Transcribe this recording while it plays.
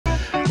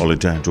o le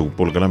tātou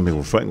polokalame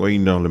o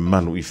whaingoina o le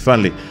Malu I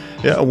Fale.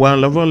 Ia wā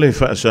lava le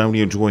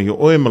whaasauni o tua i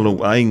oe Malu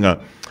ainga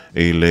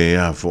e le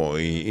afo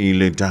I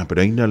le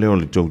tāperaina leo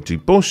le tau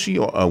tiposi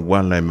o a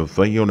wala e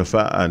mawhai o na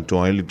wha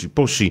antoa e le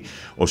tiposi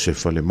o se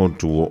whale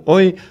motu o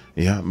oe.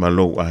 Ia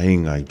Malu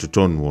ainga I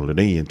tutonu o le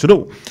nei e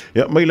tunu.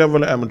 Ia mai lava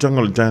le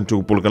amatanga le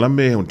tātou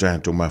polokalame o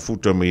tātou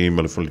mafuta me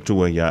ma le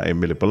whaletua ia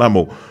Emele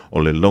Palamo o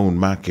le loan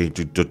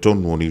market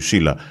tutonu o New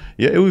Zealand.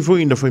 Ia e ui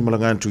fwoi na whai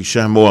malangantu I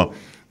Samoa.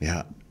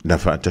 Ia na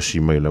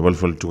whaatasi mai la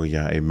walwhalitua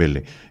ia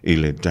Emele I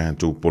le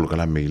tātou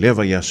polokalame I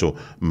leva iaso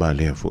ma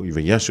lea fo I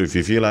vaiaso I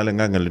whiwhila le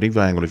nganga le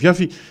riva angole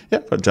fiafi ia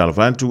whaatala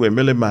whantu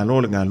Emele malo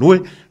le ngā lue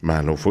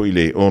malo fo I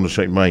le ono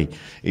sai mai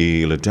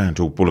I le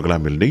tātou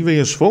polokalame le riva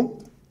iaso fo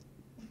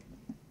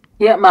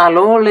ia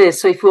malo le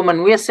soifua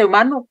manuia seu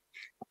manu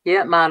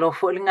ia malo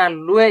fo le ngā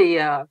lue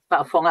ia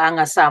whaafonga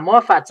anga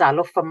Samoa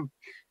whaatalo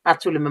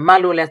atu le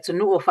mamalo le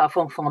atunu o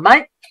whaafonga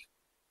mai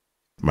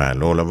ma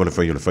lo la vole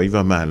fai le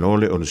faiva ma lo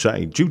le on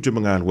sai tutu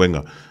mga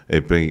wenga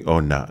e pe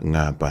ona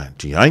nga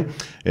pati ai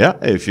ya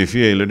e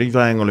fie le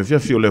riva ngole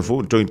fie le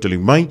fo to inteli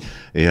mai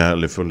ya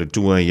le fo le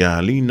tua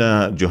ya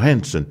Lina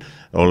Johansson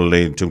o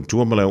le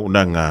tutua mala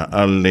unanga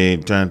ale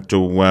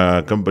tanto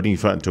company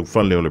fa to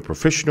fale o le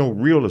professional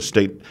real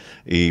estate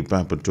I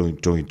papa to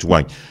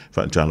tuai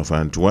fa tala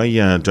fa tuai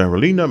ya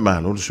Darlina ma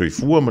lo so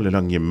fu ma le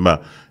langi ma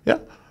ya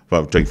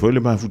fa tai fo le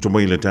ma fu to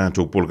mai le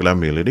tanto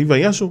polokalame le riva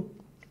yaso.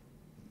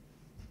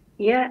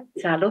 Ia,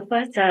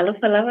 talofa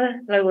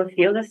lava, lau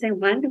fionga se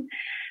manu.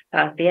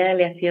 Pia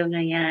le fionga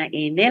ia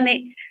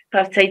Emele.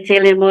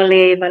 Taitele mo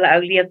le wala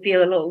aulia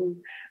pia lo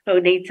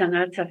nei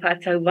tangata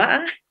whatau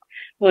waa.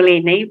 Mo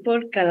le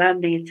neipol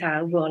kalame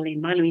tau o le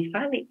Malu I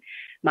Fale.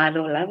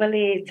 Malo lava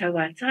le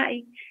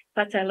tauatai.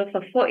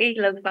 Patalofa foi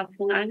lau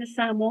whafunga anga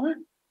Samoa.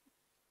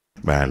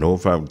 Ma lo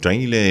fa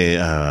taile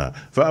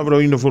fa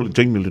avroina fo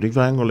taile le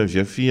rivango le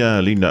fia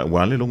Lina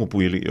wale longo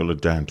puili o le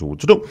tanto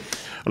tudo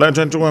la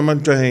tanto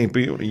manta he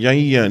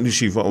ia ni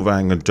si fa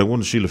ovanga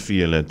tawon sila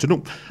fia le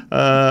tudo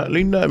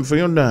Lina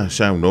fiona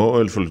sauno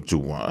el fo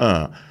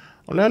tua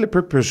ola le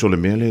purpose o le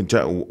mele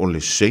ta o le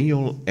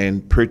sale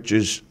and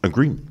purchase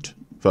agreement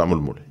fa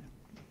mole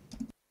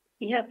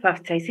ia fa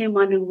taise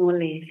manu mo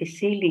le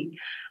fisili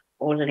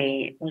o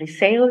le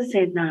sales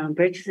and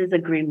purchases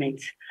agreement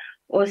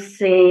o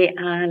se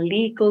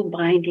legal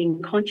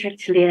binding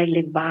contract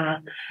le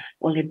ba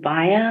o le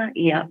baia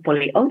ia po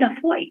le ona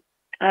foi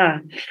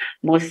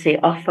mo se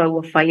offer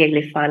o fai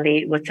le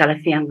fale o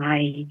talafia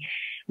ngai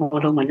mo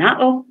lo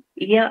manao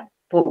ia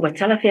po o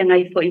talafia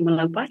ngai foi mo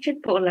lo budget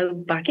po lo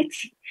bucket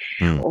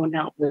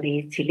ona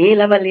le tile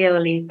lava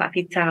le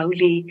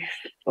pakitauli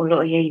o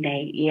lo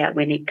nei ia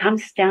when it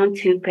comes down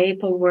to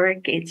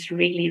paperwork it's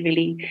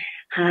really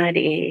hard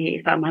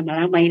fa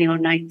malama ini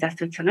ona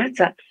tasu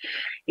tangata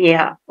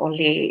ia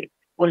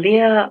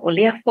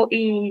olea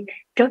foi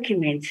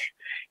document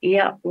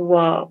ia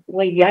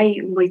wa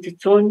yai mo te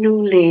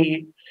tonu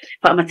le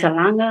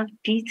whamatalanga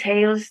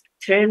details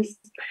terms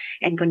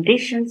and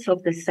conditions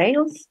of the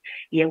sales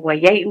ia wa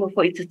yai mo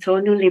foi te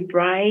tonu le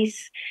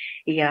price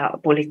ia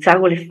po le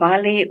tau le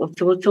fale o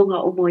tōtonga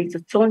o mo I te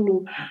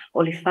tonu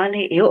o le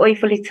fale e o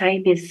le tai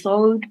me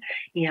sold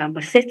ia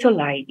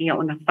masetolai ia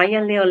ona whaia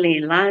leo le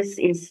last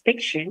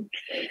inspection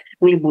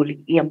muli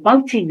ia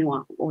mauti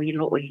noa o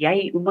ilo o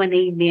iai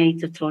umanei mea I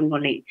te tonu o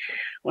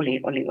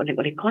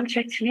le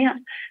contract lea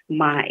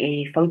ma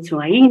e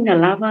whautua ina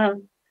lava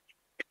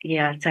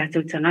ia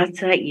tātou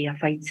tangata ia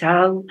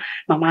whaitau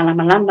ma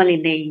malama le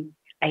nei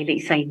ai le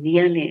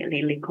isainia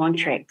le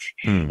contract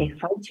e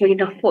whautua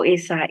ina fo e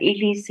sa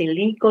ili se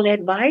legal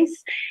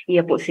advice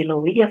ia po se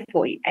loia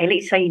fo ai le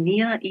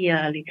isainia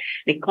ia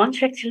le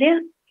contract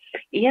lea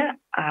ia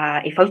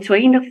e whautua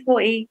ina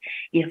fo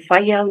ia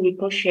whai au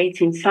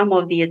negotiating some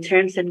of the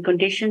terms and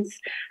conditions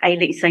ai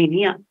le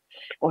isainia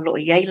o lo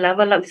iai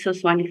lava lau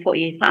soswani fo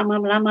e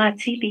whaamamlama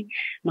atili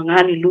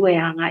mangali lue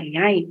anga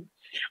iai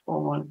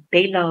o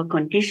bail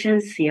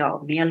conditions ia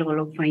o mea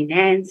lo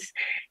finance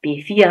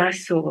be fia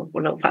so o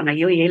lo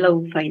whangaio I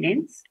lo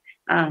finance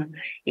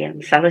ia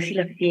misala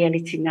sila fia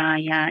le tina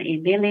ia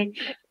Emele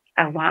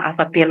awa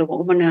pelo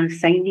o mana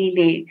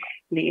saini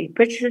le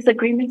purchase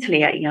agreement le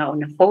ia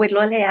ona forward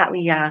lo le au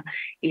ia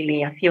I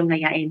le afionga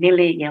ia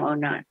Emele ia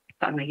ona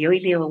whangaio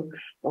le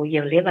o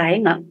ia leva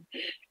inga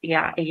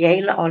ia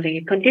ia o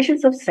le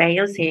conditions of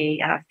sales e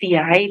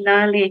fia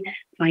haila le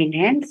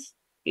finance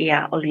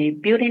ia o le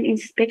building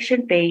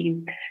inspection pay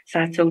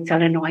sa tau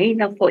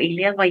talanoaina fo I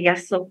leva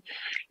yaso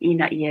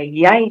ina ia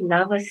iai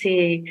lava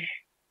se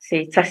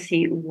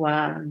tasi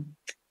ua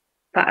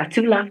pa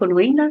atu la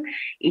fonoina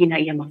ina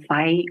ia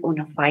mawhai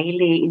ona whai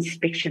le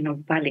inspection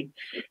o Fale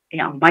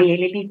ia mai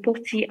ele li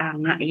poti a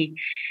ngai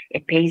e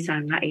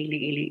peisa ngai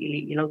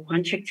le lo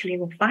contract le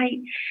whai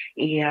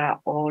ia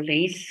o le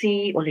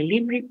isi o le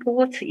lim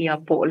report ia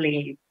po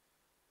le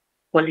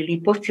li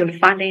poti o le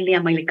Fale le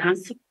mai le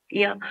council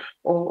ia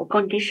o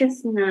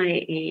conditions na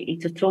I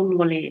tutonu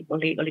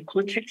ole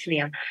contracts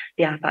lia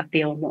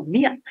awhapea o mo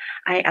mia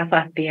ai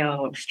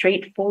awhapea o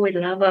straightforward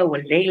lava o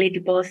lele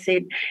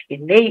deposit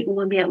lei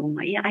uma mea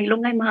uma ia ai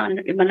longai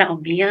mana o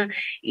mia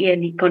ia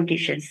ni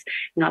conditions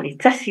nga le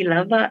tasi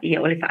lava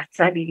ia ole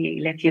whaatari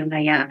le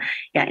fiona ia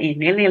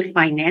Emele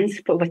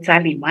finance po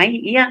watali mai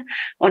ia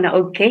ona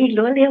okay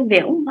lo le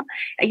mea uma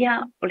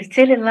ia ole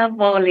tele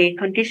lava ole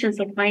conditions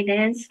of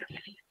finance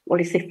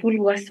ole se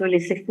fulu aso ole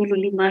se fulu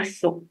lima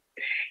aso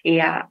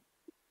ia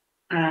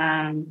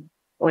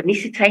o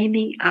nisi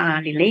taimi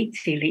le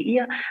leiti le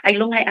ia ai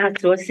longai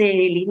ato se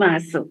lima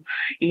aso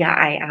ia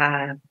ai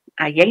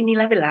a iei ni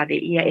lave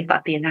ia e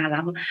whapena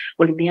lama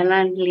o le mea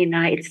lan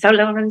lina e sau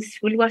lawan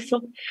fulu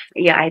aso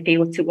ia ai pe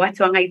o tu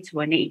watu angai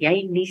tuane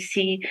iei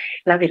nisi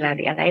lave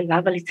ala e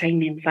lava le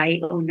taimi vai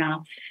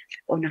ona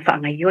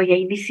whaangai o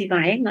iei nisi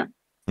vaenga.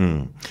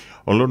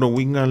 O lono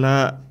winga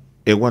la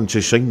e wan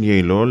se saini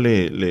e lo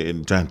le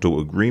tato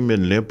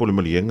agreement le pole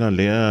malienga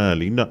lea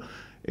lina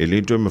e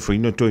le toi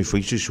mawhaina toi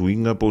whaisi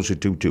swinga po se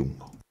teu.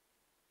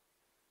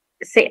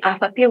 Se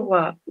awhapea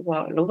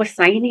wa loa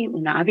saini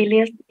una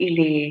avile I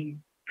le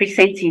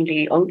presenting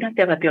le ona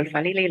te awhapea o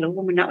Fale le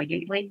loa mana o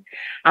iei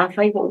a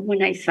whai wa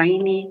umana I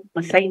saini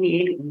ma saini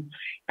ele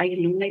ai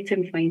lunga I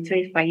temi whai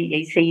toi whai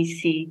e se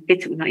isi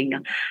fetu na inga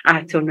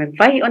a tonu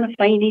whai ona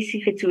whai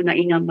nisi fetu na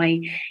inga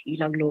mai I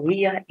lau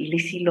loia I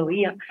lisi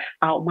loia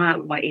a o maa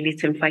ua ele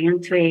temi whai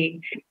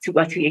antoi tu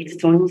atu e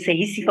tonu se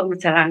isi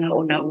whautaranga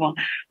ona ua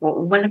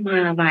umala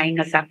maa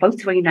vaenga sa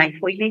pautua ina I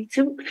foi le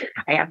tu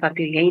ai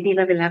awhapea iei ni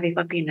lave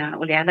whapena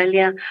o le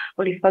alalia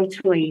o le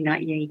pautua ina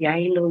I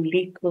iai lo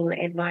legal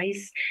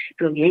advice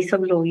lo iei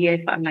sam loia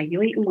e whaangai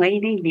oi umai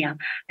nei mea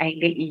ai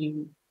le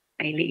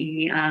I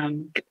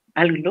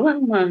aluloa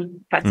ma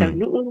patau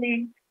nuu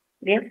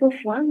le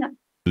fufuanga.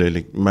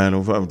 Lele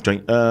mano fa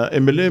tai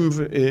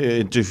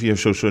Emele te fia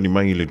so ni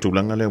mai le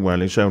tulanga le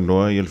wale sa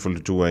noa I le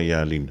fulutua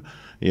ia lina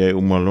ia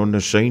umalona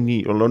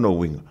saini o lona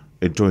winga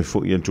e toi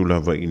fo ia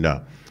tulava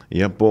ina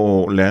ia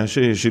po le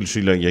se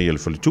silsila ia le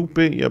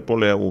fulutupe ia po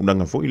le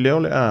unanga fo ile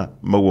ole a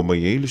maua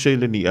mai ele se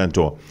le ni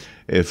anto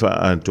e fa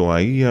anto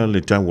ia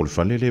le tawol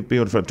fale le pe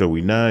o fa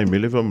tawina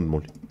Emele va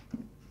mo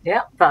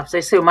yeah fa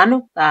se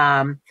manu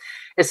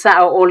e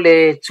sa o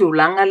le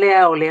tulanga le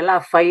o le la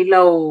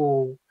faila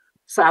o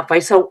sa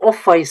faisa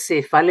ofa I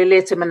se Fale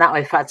le te mana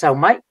o fa tau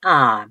mai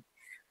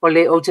o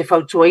le o te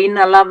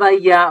fautuaina lava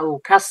ia o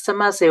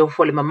customers e o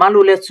fo le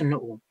mamalu le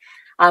tunu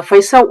a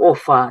faisa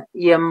ofa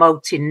ia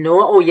mauti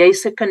noa o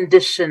yeise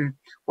condition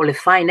o le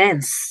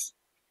finance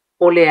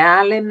o le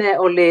ale me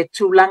o le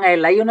tulanga e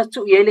lai ona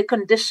tu ia le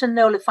condition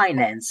o le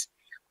finance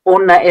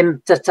ona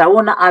tatau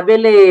ona ave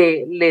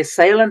le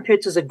sale and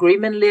purchase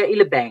agreement le I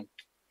le bank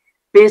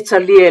peta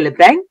lia le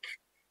bank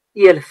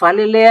ia le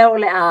Fale lea o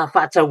le a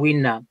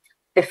whaatawina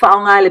e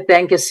whaonga le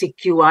bank e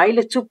CQI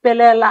le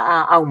tupele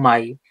la au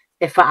mai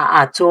e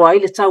wha atoa I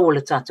le tau o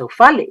le tatou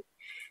Fale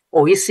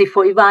o isi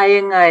fo I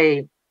vaenga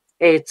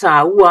e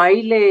taua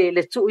I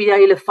le tuia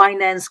I le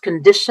finance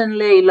condition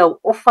le I lau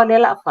ofa le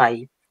la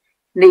whai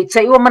nei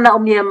te iwa mana o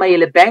mia mai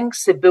le bank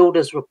se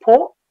builder's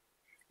report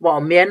wa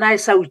o mea nai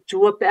sa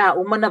utua pe a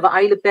umana va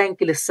ai le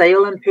bank I le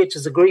sale and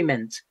purchase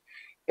agreement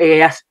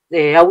e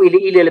au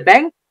ili le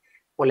bank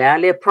o le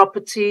ale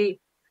property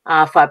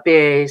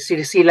whape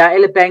sirisila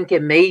ele bank e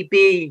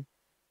maybe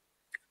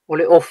o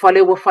le ofa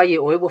le wafai e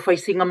wafai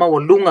singa ma o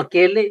lunga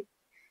kele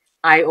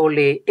ai o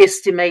le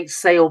estimate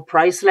sale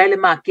price le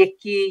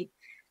makeki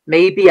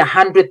maybe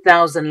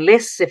 100,000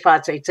 less if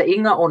ita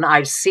inga on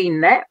I've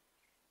seen that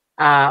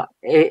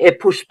e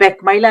push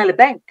back mai le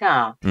bank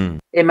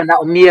e mana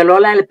o mia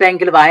lola le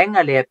bank le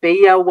vaenga le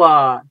peia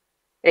wa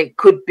it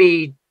could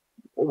be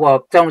wa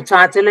tau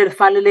tatele le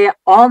Fale le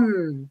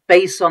on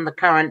based on the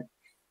current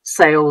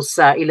sales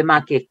I le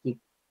makeki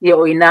ia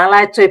o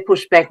inala e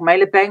push back mai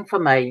le bank for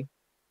mai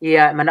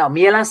ia mana o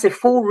mia la se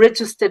full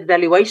registered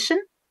valuation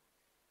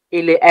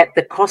ile at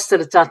the cost of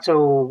the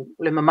tato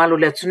le mamalu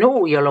le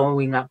tunu ia lo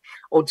winga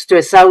o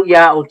te sau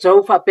ia o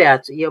tau fa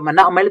peat ia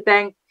mana o mai le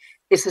bank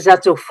is a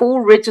tato full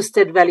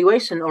registered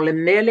valuation o le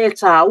mele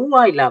ta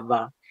ua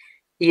lava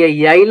ia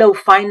ia lo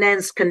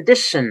finance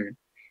condition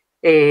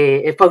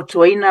e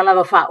fautuina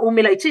lava fa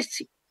umila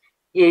itisi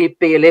e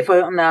pe le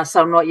fa na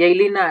sau no ia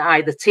lina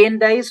either 10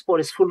 days por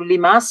es fully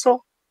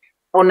maso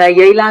ona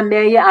ia la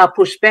meia a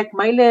push back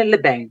mai le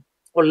bank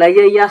o la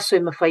ia so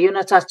me fa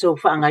yona tato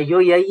fa nga yo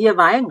ia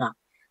vaenga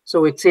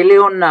so e tele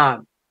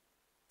ona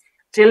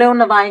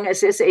vaenga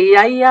es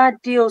ia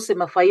deal se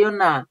me fa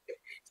yona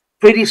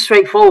pretty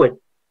straightforward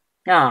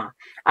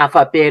a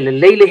fa pe le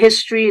leile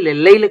history le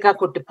leile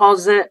kako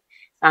deposit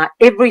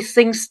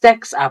everything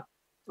stacks up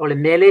o le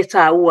mele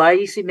ta ua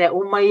isi me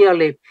umai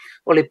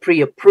o le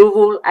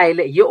pre-approval ai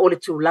le yo o le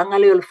tulanga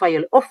le o le fai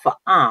le offer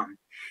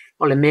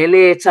o le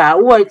mele ta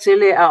ua I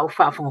tele a o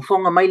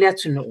whaafonga mai le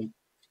atunu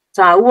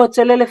ta ua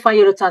tele le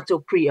fai le tato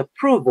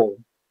pre-approval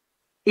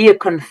ia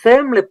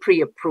confirm le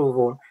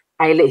pre-approval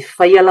ai le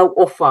fai lau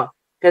offer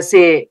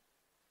kasi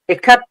e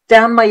cut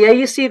down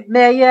mai isi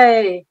me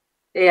ia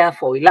e a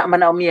foi la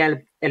mana o mia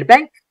el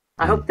bank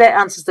I hope that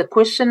answers the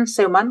question,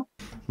 so Manu.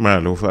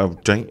 Malu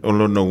whaatai,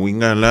 olo no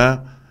winga la,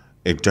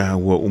 e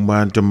taua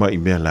umata mai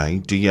mea lai,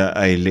 tia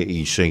ai le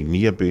I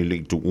sainia pe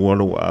le tu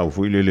ualo au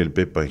fuile le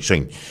pepa I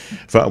sain.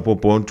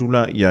 Whaapopo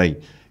antula iai,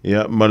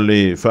 ia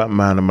male wha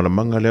mana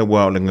malamanga le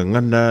wao le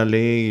ngangana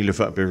le le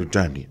wha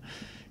peritania.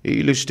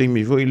 I le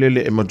stemi fo I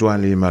le e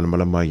matua le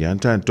malamalama ia,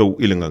 tātou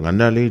I le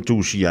ngangana le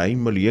tu si ai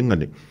mali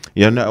engane.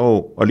 Ia na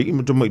o, ali I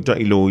matuma I ta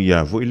ilo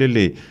ia, fo I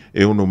le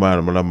e ono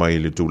malamalama I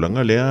le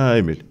tūlanga le a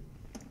Emele.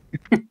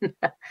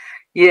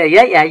 Yeah,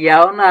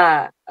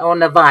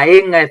 ona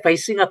vaenga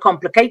facing a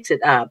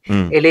complicated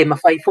ele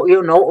mafai fo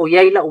yo no o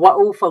ia la wa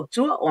o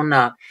fautua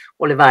ona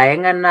o le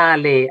vaenga na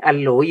le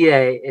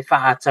aloia e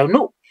fa tau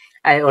no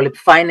ai o le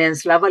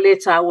finance lava le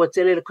ta o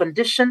tele le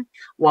condition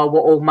wa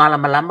o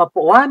malamalama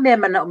po wa me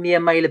mana o mia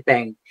mai le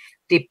bank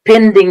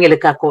depending ele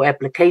kako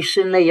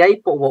application le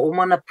ai po o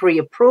mana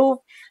pre-approve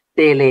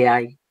te le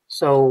ai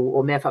so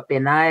o me fa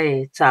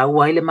penai ta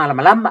o ile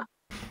malamalama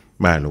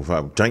Malu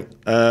fa tai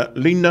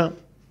Lina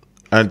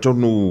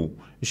Antonu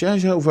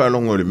sia ufa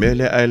longo le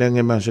mele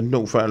ailange masen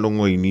no ufa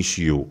longo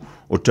inisio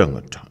o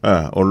tangata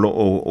o lo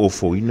o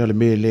foina le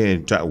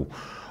mele tau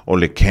o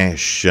le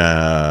cash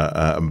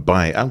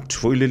buy out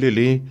foi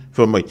le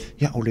for mai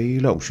ya o le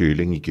la o se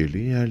le ngi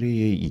le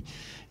ale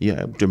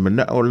ya te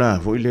mana o la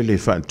foi le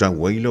fa tau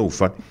wai lo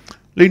fa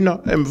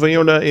Lina em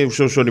vaiona e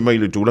so le mai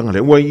le tulanga le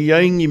wai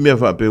aingi me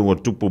fa pe o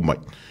tupu mai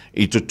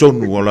I te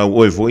tonu o la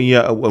oe fo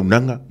ia au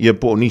nanga ia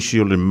po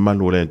nisio le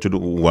malu le tudu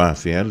ua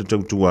fea le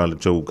tau tua le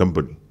tau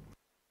company.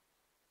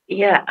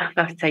 Ia, a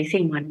whakatai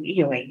se manu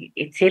I oe,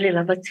 e tele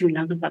lava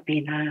tūlanga pa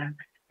pēnā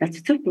na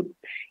tutupu.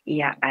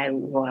 Ia,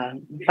 au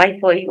whai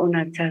foi o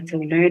na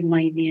tātou learn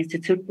mai nia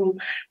tutupu,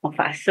 ma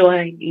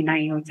whaasoa I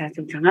nai o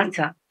tātou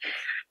tangata.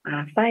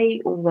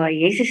 Whai o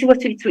e se siwa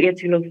tui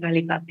atu lo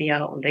whale pa pēa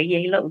o lei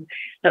e lau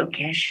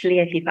cash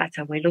lea ki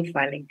whata wai lo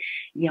whale.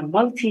 Ia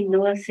mauti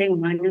noa se o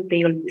manu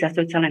pe o le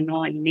tātou tala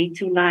noa I nei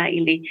tūla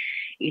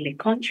I le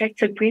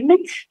contract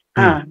agreement.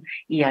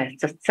 Ia,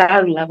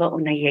 tau lava o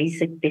na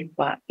iese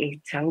pepa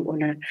e tau o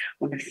na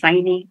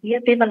saini.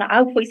 Ia pewa la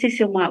au fo I se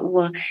seo maa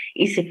ua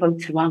I se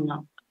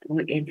fautuanga.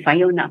 E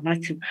whai o na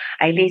matu.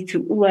 Ai le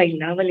tu ua I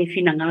lava le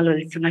fina ngalo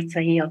le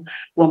tangata ia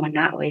ua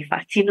mana o e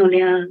whaatino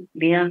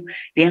lea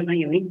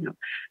ngai o ino.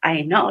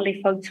 Ai na o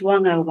le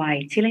fautuanga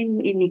wai. Tile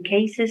in the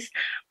cases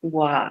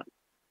ua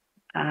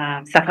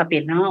saka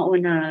pena o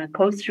na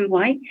go through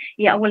wai.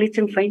 Ia awa le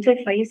tu whainto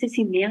e whai se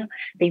si mea.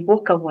 They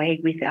walk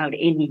away without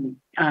any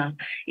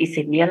I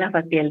se mea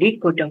lava pe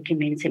legal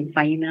documents in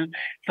whaina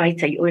whai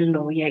tai o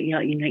loia ia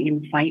ina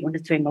in whai o na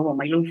tue maua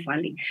mai lo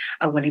whali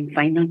awa le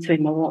whaina tue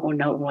maua o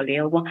na ua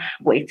leawa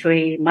o e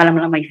tue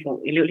malamala mai fo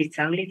I leo le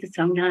tau le te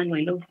tau na no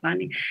I lo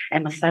whali e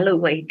masala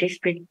ua e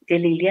desperate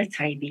deli lea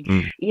taibi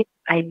ia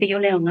ai pe o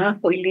leo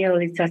ngā fo I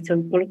leo le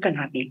tātou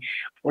polokanabi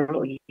o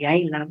lo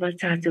iai lava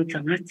tātou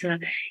tangata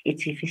e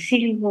te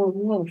whisili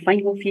mua o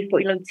whai mo fia fo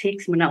I lau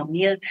text mana o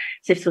nia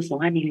se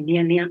sosongani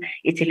nia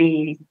e te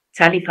le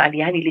tali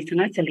whaaliari le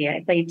tangata lea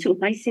e pai tu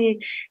mai se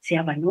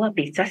awanua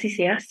pe tasi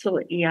se aso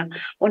ia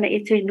ona e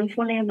te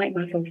nufo lea mai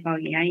mawhau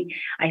iai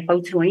ai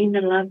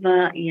whautuaina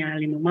lava ia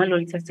le mamalo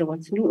le tata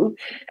watunu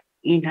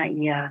ina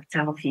ia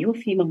tawa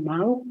fiufi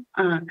mamau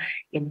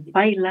e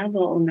mpai lava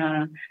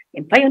ona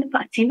e mpai ona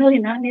paatino le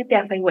nane pe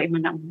a whai wa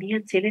mana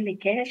umia tele le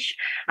cash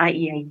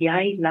ia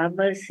iai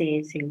lava se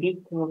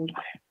legal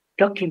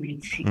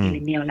documents I le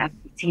mea o la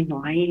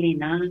patino ai le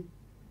na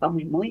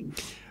moi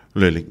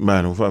Lele,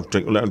 mano,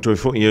 whaatai, o la antoi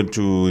fo ia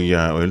tu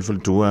ia o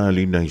elfal tua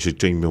Lina I se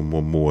teime o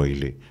mua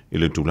ile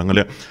tūlanga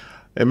lea.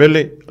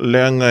 Emele,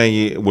 leanga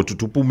I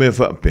watutupu me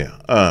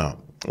whaapea.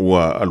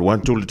 Ua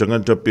aluantu le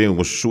tangata pe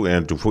o su e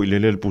antu fo ile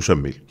le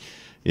pusamili.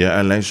 Ia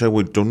alaisa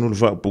wai tonu le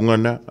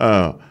whaapungana,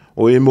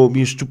 o e mo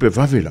mi stupe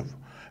whawela.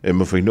 E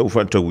mawhaina u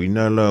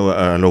whaatawina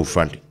la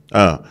ufali.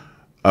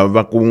 A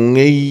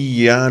wakungei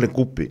ia le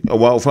kupe. A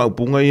wa o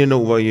whaapunga ia na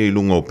uwa ia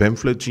ilunga o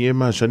pamphlet ia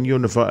masani o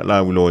na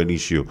whaalawilo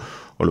enisio.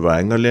 O le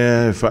vaenga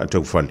le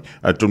whaatau whali.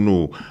 A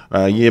tonu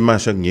ie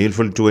masa ngel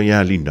whali tua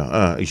ia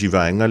Lina. Isi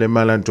vaenga le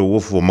malanto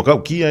ofo.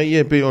 Makau kia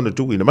ie pe ona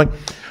tuki na mai.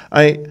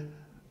 Ai,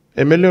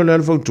 Emele o le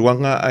alfau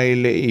tuanga ai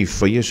le I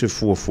whaia se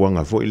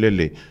fuafuanga fo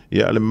ilele.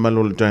 Ia le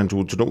malo le taintu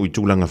utuna ui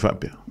tūlanga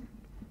whaapea.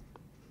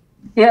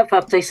 Ia,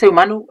 whaatai seu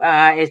manu,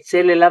 e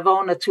tele lava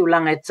ona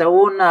tūlanga e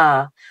tau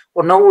ona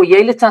o no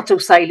iei le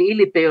tātou saili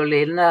ili pe o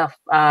le na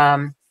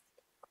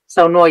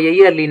sau noa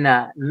ia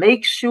Lina,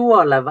 make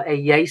sure lava e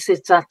iei se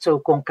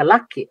tātou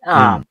konkalaki.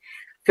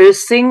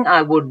 First thing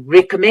I would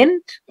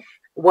recommend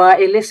wa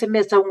ele se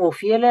me tau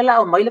ngofia le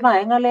la o mai le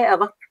vaenga le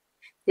ava.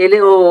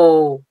 Ele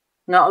o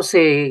nga o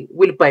se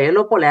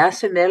wilpaelo po le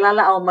ase me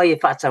la o mai e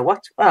whaatau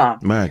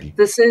watu.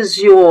 This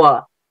is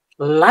your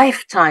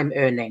lifetime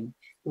earning.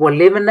 Wa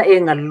levena e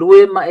ngā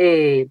lue ma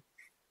e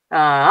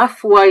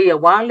afua ia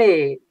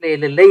wale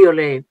le leo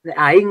le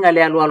ainga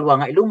le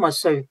alualuanga I luma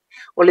so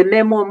o le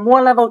memo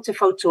mua lava o te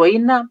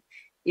whautuaina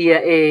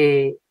ia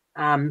e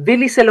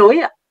vili se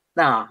loia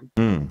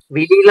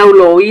vili lau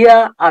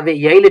loia ave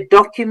iai le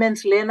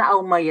documents lena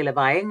au mai e le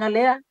vaenga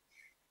lea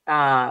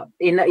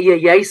ina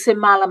ia se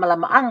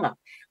malama anga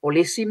o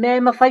le si me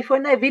mawhai foi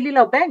na vili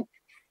lau bank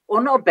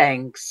ona o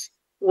banks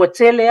ua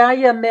tele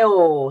aia me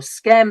o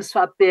scams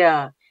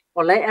whapea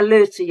o lai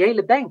alert i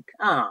le bank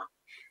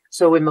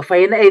so e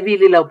mawhai na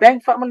vili lau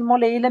bank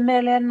whamole ile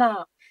me le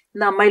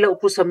na maila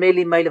upusa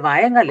meli maila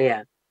vaenga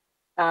lea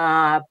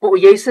po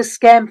iei se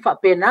scam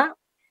whapea na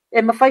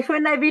e mawhai foi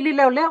na vili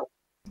lau leo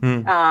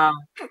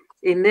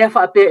in there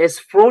whapea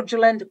is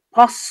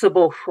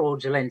possible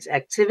fraudulent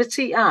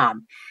activity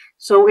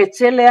so e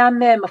tele a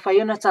me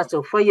mawhai ona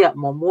tātou whaia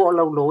mo mua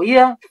lau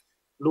loia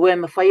lue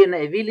mawhai ona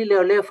e vili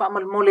leo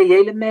whamole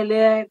iei me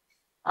lea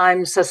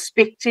I'm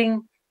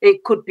suspecting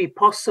it could be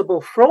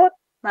possible fraud.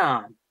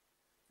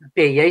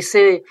 Pe iei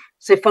se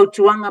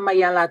fautuanga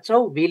mai ala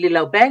tau, vili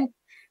lau bank,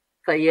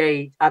 ka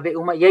iei ave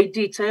uma iei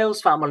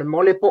details,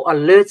 whamole po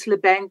alert le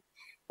bank,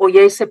 o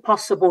iei se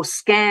possible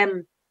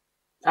scam,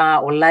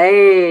 o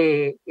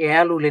lae e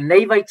alu le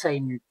neivai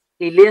taimi,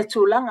 I lea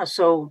tūlanga,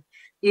 so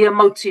ia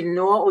mauti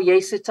noa o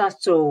iei se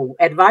tato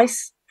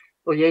advice,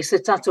 o iei se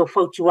tato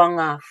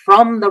fautuanga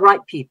from the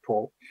right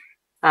people.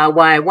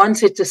 Why I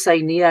wanted to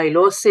say nia I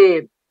lo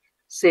se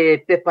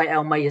pepai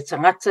au mai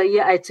tangata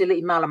ia ai tele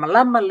I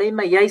malama le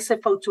mai ai se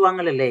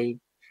fautuanga le lei.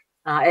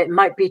 It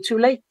might be too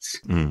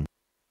late.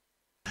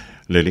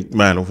 Lele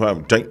malo fa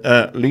tai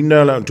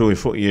linda la to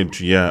fo I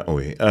tia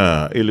oe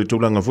ele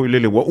tulanga fo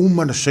lele wa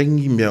uma na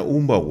sengi mea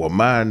uma wa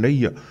ma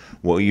nei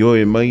wa io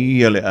e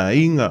mai ale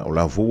ainga o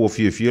la fo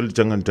fie le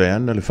tangata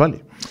ana le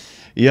fale.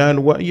 Ia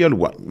lua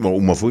ma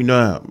uma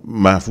fuina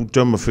ma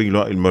futa ma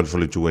filo il mal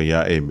fole tua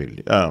ia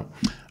Emele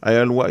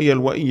ai lua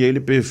ia le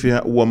pe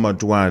fia ua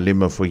matua le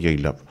ma foi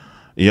ia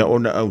ia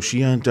ona au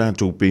sia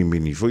tatou pe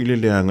mini foi le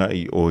leanga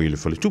I o ile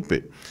fole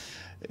tupe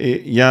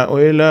ia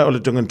oela o le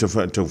tanga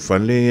tau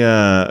fale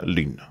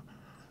lina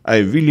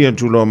ai vilia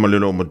tulo ma le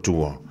no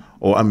matua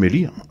o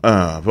Ameria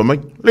fa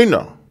mai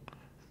lina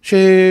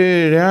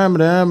se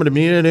ramra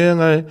mi le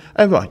ngai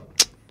ai vai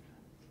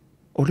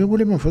o le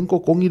wole ma fanko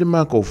kongi le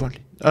ma ko fale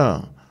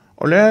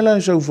o le ala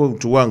sau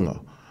fautuanga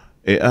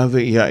e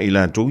ave ia I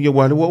la tu ia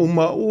wale wa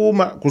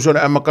uma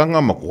kusona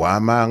amakanga makua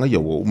manga ia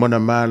wa uma na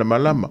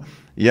malama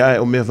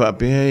ia o me fa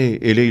pe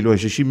e le ilo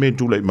se sime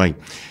tu le mai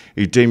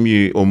I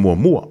temi o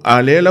mua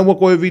a le la wa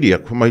ko e vidia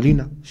ko mai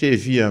lina se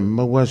fia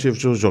ma wa se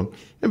so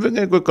e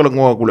venga ko kala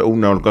ngoa ko le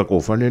una o ka ko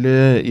fale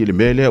le I le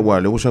mele wa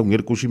le usa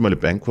ngir kusima le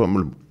bank fa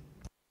mul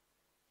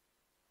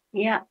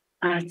ia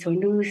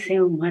tonu se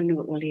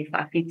manu o le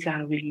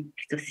whaafita wili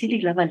pito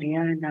sili lava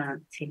lea na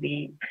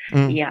tebe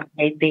ia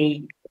e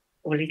te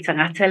o le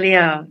tangata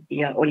lea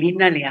ia o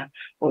lina lea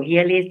o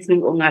ia le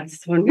tunu o ngā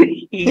tonu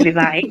I le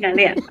vaenga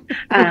lea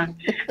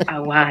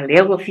a wā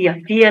lea wa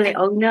fia le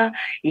auna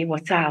I wa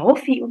tā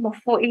ofi o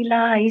mafo I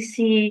la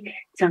isi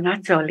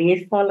tangata o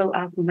le follow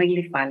up mai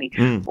le fale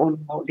o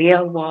no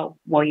lea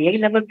wa iei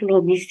lava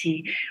pulo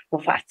misi wa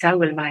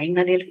whaatau le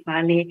vaenga le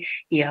fale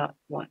ia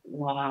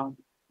wa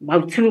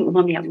Mautu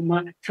umami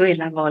uma toe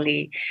lava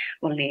ole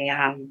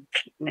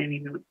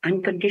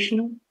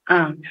unconditional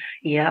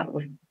yeah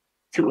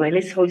to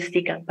Ellis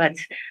holistic but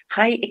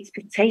high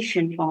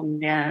expectation from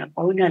the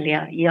owner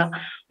lea ia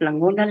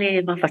langona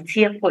le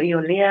mafatia fo I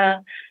o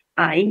lea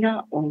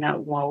ainga ona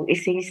wow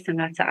ese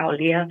tangata ao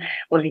lea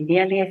o le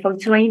mea lea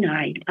fautuaina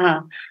ai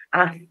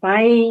a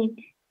fai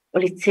o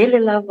le tele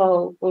lava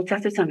o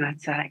tatu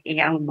tangata e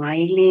au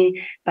mai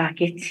le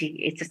paketi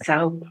e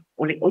tatau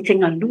o le o te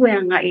ngalue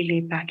anga I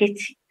le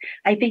paketi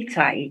ai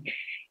peitai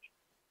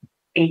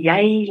e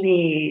iai le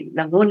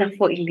langona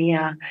fo I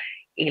lea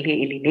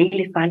ele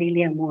le fale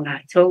lea mo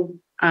lātou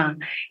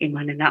e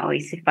manana o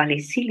I se fale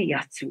sili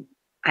atu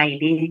ai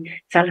le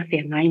tala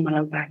fea ngai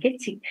malau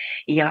paketi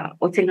ia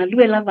o te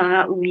ngalue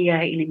lava au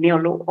ia I le mea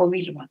lo o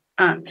ilua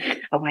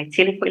au mai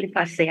tele fo I le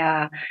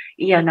fasea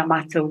ia na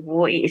mātou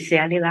wo I se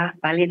ale la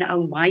fale na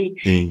au mai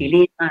I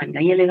le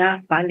ngai le la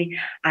fale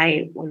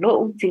ai o lo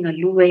o te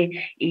ngalue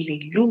I le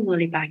lunga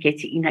le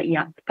paketi ina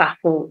ia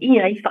whafo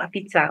ia I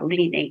whaapita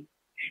uli nei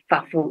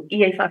whafo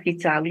ia I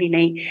whaapita uli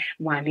nei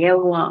wa lea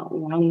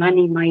wa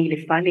ngani mai le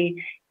fale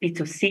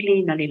pito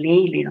sili na le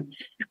leile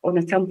o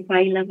na tamu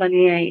whai lava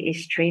lea e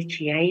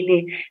stretch ai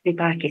le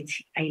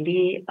paketi ai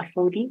le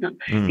afodinga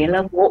le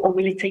la wo o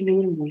mele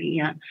tainu muli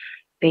ia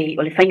pe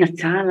o le whainga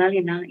tāla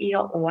le na ia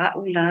o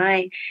au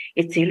lai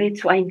e tele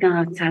tuai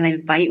ngā tāla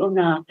e vai o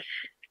na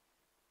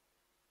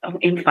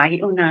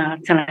invite on a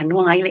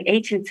talanoa ai le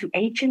agent to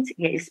agent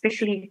yeah,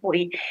 especially for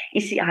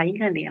isi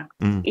ainga lea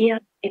ia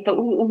e pa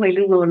u mai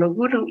lunga o lo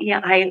guru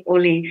ia ai o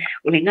le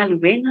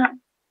ngaluenga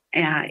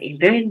e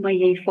learn mai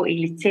e fo I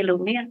le telo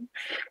mea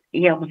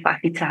ia ma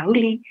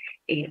whaafitauli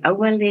e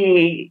aua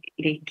le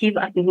give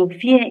up no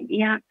fie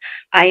ia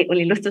ai o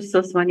le loto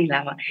soswani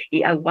lava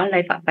I aua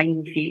lai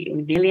whaapaingu fie o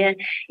melea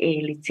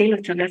e le telo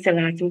tangata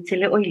la tu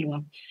tele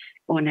oilua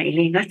ona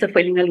ile ngata fo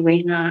ile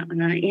ngaluenga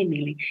na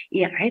Emele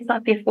ia ai fa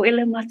pe fo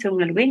ile mato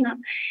ngaluenga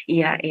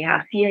ia e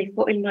a fia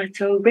fo ile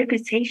mato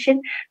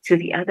reputation to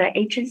the other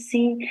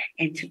agency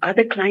and to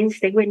other clients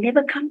they will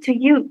never come to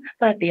you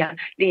but they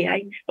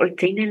ai o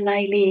tene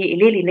lai le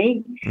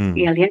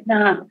ia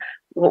lena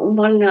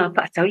Umana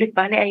Patali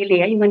Pale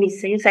Aile, when he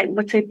says I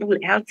want to pull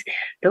out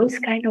those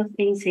kind of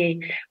things,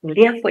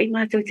 Lia for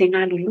Imato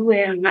Tingalu,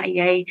 and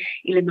I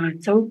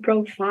Ilima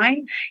profile,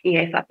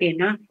 if I pay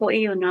enough for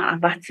Eona,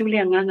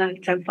 Abatuli and Nanga,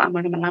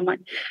 Tafama Malama,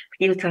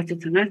 Utatu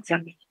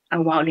Tanata,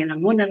 a while in a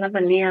Mona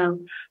Lavalea,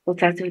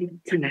 Utatu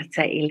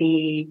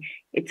Tanata,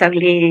 it's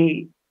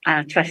only.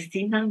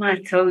 Trustina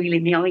mato ili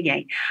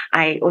mioye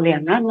ai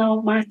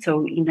oleanganga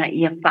mato ina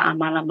ia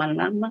faamala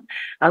malama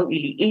au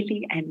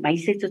ili and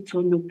maise to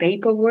tunu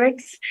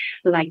paperworks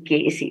like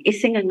isi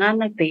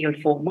ngana pe el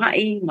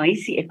formai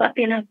maisi e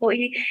papena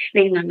foi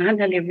le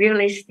ngana le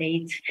real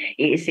estate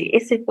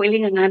isi foi le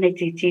ngana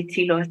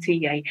ti lo atu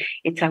yai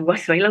it's a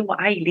waswela wa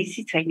ai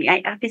lisi tani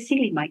ai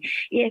apesili mai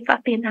e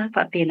papena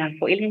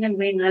foi le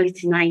ngana ngali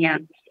tinaya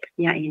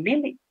ya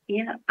Emele.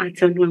 Yeah, I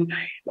don't know.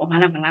 O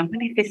malam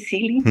ni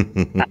fesili.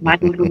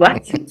 Malu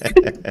wat.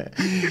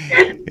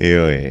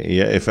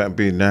 Ia e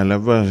whape nā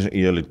lava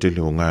ia le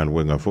tele o ngā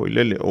luenga fo i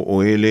lele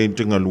o ele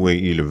tinga lue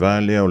i le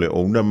vale o le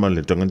ouna ma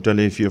le tangata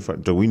le fia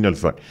whatawina le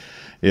whai.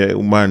 Ia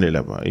umane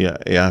lava, ia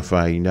e a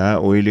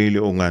whaina o ele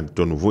o ngā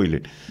tonu fo i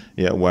le.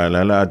 Ia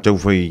wālala a tau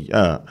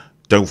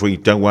whai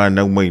tau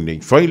anau mai nei.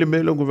 Whai le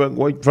mele o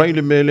ngā whai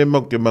le mele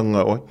mau ke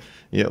manga oi.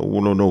 Ia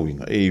uno no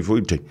inga e fo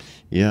i te.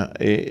 Ia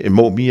e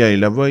mo mia i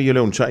lava ia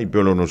le on sai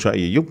pelo no sai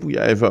i yupu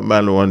ia e wha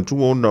malo antu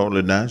o na o le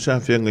nā sa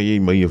whianga i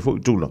mai e fo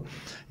i tūla.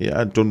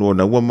 Ia tono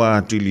na wama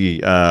atili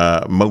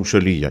a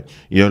mausalia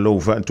ia lo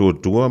fa to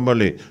tua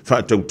male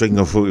fa tau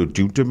tenga fo o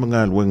tiute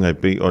mga luenga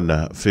pe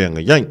ona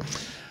whianga iai.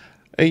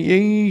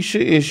 Ei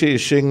se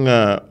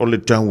senga o le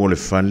tau o le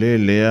Fale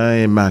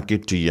lea e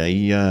maketi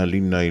ia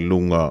lina i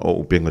lunga o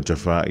upenga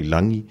tawha i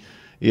langi.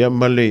 Ia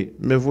male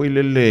me voi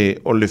le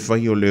o le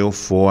whai o le o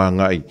foa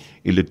ngai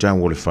i le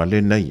tau o le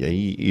Fale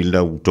nei i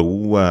lau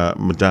tau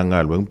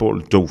matanga luenga po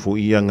le tau fo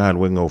ia ngā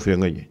luenga o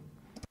whianga iai.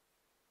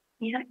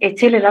 Yeah, e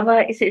tele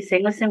lava is it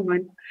single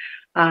someone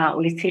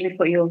uli tele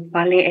for your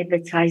Fale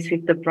advertise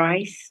with the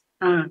price.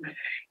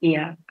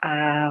 Yeah,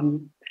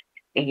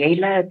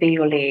 e be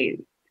ole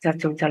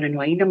tato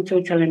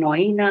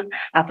talanoina,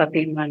 apa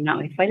pe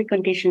mana file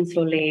conditions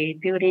ole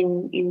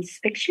building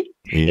inspection.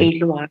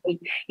 E luai.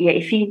 Yeah,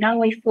 if you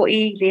now I for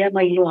le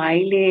mai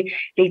luai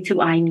le tu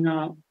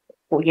ainga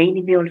o ye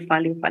ni be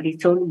Fale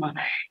tonu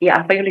ia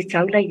a whai le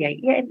taula iai.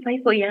 Ia e whai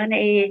fo iana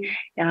e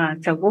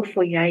tau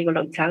fo iai o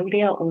lau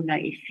taulea o na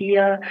i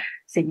fia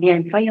se mea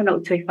e whai o na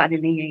utoi whare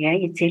nei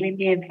iai e tele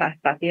mea e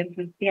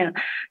whapea.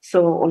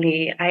 So o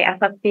le ai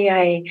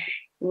apapea e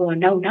ua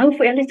nau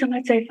fo iale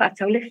tangata e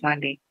whatau le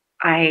Fale.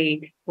 Ai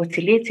o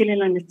te tele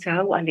lana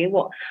tau a le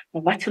wo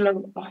ma watula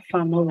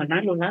ofa maua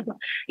lalo lava.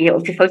 Ia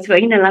o te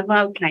whautua ina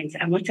lava au clients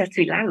a mota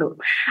tui lalo.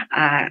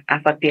 A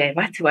whapea e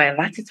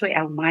watu toi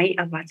au mai,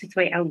 a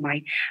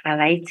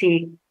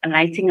laiti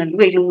ngā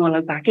lua i lunga o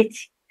lau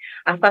paketi.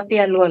 A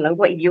whapea lua lau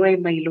wa i oe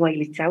mai lua i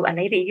le tau, a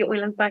leire i oe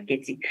lau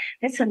paketi.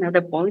 That's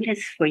another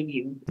bonus for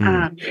you.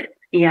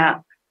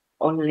 Ia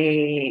o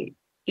le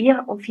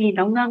ia o fi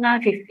naunga ngā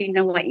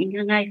whiwhina wa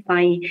inga ngā i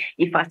whai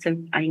i whātau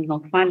ai ngā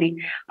Fale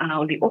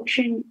o le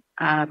auction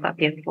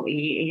papea fo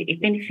e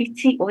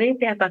benefiti o e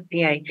bea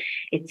papea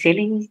e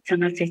telling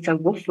tangata e tau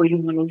wofo i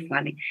lunga lau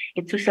Fale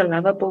e tusa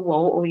lava po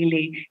wao o i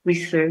le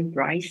reserve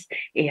price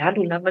e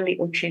alu lava le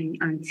auction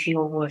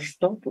until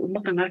stop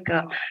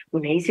umakangaka o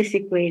le ise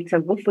se koe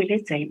tau wofo i le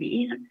taimi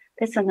ia.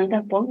 That's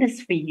another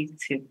bonus for you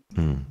too.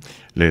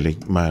 Lele,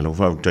 malo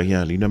whau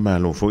taia lina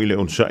malo fo i le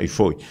on sai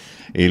foi.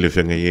 E le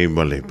whenga i e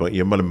male, pa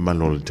i male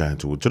malo le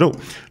tātua. Tano,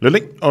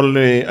 lele, o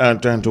le a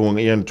tātua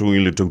ngai antu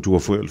i le tautua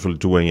foi al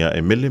whalatua ia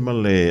e mele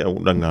male au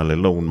nanga le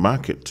loan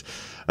market.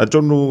 A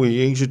tonu i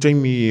e se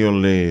teimi o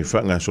le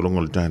whanga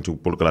solonga le tātua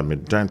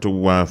polkalame.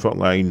 Tātua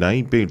whanga i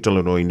nei, pe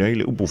talano i nei,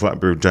 le upu wha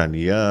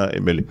Britania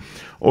e mele.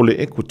 O le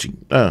equity,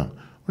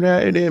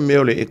 Nea ere me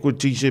ole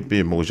equity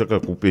sepe mo saka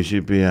kupe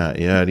sepe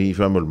e ari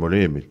whamal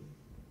more eme.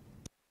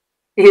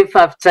 E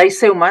whaftai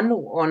seu manu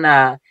o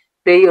na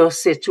pei o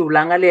se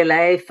tūlanga le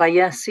lai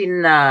whaia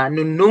sina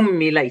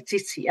nunumi la i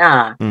titi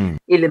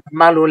i le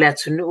mamalu le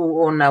atunu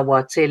o na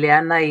wa tele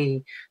ana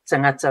i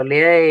tangata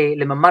lea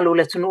le mamalu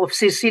le atunu o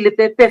sisi le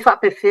pepe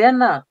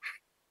whapewhena.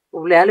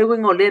 O le ale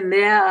wingo le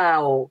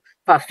mea o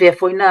whawhea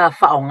foina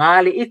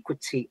whaonga le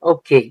equity.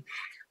 Okay.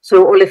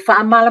 So o le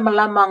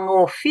whaamalama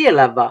ngō fia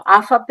lava,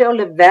 a whape o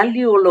le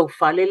value o lau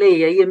Fale le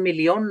ia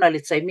miliona le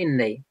taimine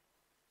nei.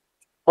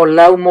 O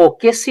lau mō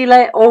kesi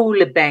lai o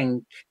le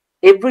bank,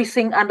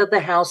 everything under the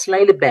house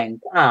lai le bank,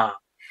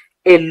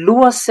 e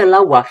lua se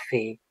lau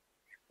wafe.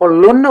 O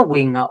lona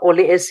winga o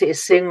le ese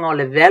o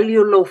le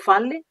value o lau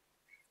Fale,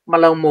 ma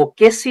lau mō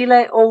kesi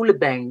lai o le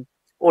bank,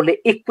 o le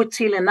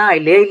equity le nai,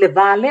 le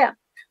valea.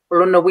 O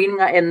lona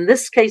winga, in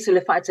this case,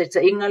 le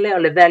whaetaita inga le o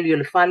le value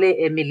le Fale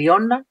e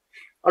miliona,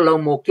 o lau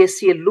mō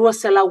kesi e lua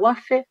se la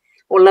wafe,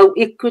 o lau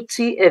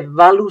equity e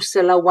valu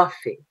se la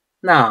wafe.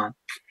 Nā,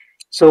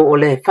 so o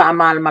le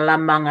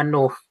whaamalama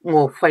ngō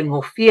whai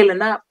ngō whiele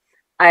nā,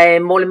 ai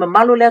mō le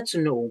mamalu le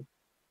atunu,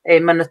 e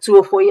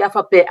manatua fo i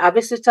awha pe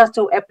ave se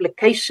tatou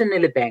application e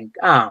le bank,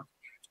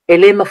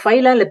 Ele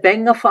mafaila le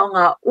benga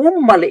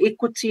whaonga le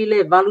equity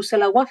le valu se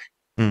la wafi.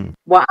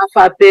 Wa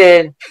afa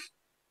pe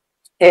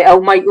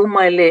au mai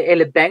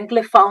ele bank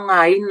le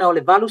whaonga ina o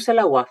le valu se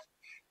la wafi.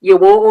 Ia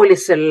wo o le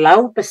se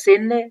lau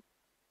pesene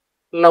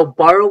lau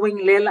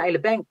borrowing lela ele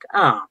bank.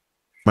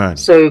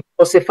 So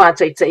o se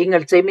whata ita inga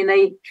le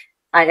teminei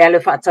ai ele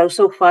whata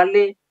so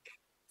fale.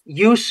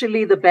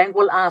 Usually the bank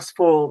will ask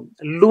for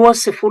lua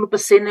se fulu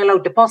pesene lau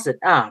deposit.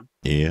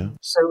 Yeah.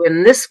 So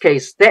in this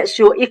case, that's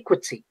your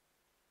equity.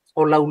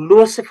 O lau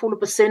lua se fulu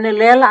pesene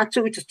lela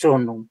atu ita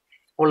tonu.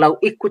 O lau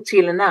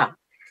equity le na.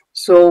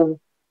 So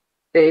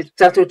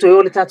tato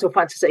toyo le tato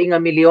whata sa inga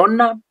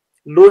miliona,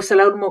 lua se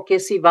lau mo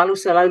kesi valu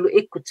se lau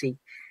equity.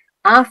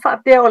 A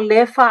whape o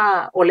le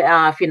wha o le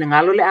a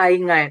whinangalo le a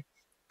inga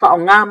wha o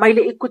ngā mai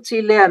le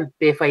equity le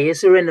pe whai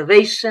ese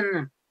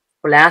renovation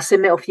o le ase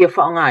me o fia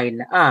wha o ngā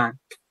ina.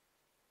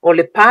 O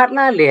le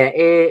partner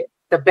le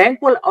the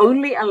bank will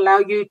only allow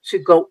you to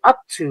go up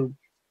to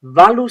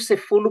valu se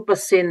fulu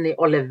pasene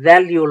o le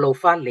value lo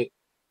fale.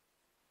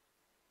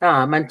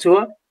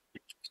 Mantua,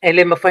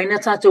 ele mawhaina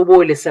tato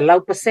wo le se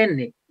lau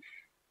pasene.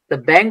 The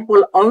bank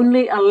will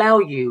only allow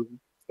you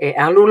a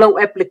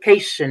alulau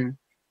application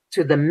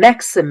to the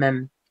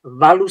maximum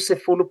valu se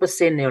fulu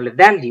pasene o le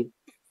value,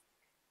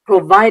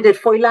 provided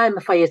for ilai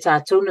mawhaia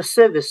tato na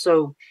service.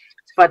 So,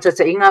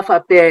 whatata inga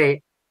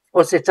whape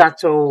o se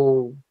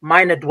tato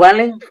minor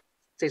dwelling,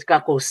 se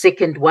kako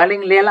second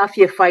dwelling lela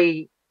fia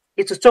whai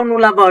ito tonu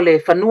lava o le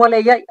whanua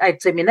le iai, ai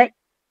te minei.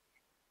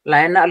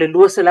 Laena ale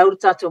lua se lau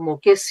tato mo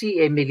kesi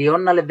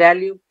miliona le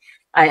value,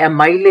 ai a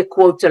maile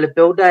quota le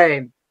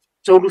builder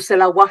tolu se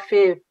la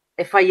wafe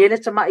whai ele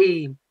tama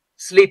I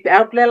sleep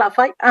out lela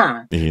whai.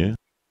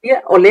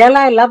 Yeah, o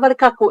lela e lava le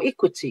kako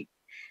equity.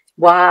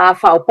 Wa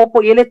wha o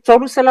popo ele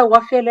tolu se la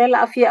wafe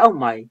lela a fia au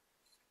mai.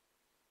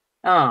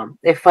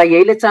 E whai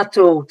ele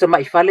tato tama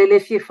I whale le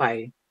fia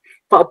whai.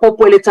 Wha o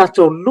popo ele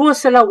tato lua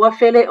se la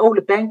wafe le o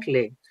le bank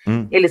le.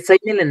 Ele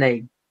taimele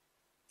nei.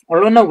 O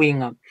lona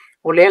winga.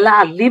 O lela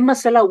a lima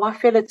se la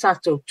wafe le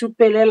tato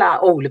tupe lela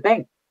o le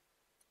bank.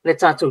 Le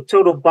tato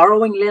total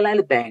borrowing lela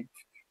le bank.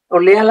 O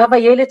lea lava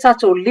ye le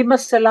tato lima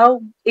se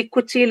lau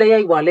equity le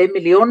iai wa le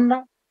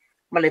miliona.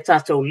 Ma le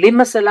tato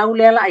lima se lau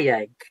lea la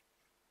iai.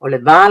 O le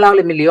vala o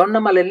le miliona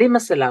ma le lima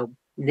se lau.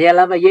 Lea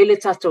lava ye le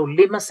tato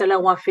lima se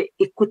lau wafe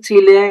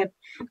equity le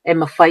e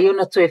mawhai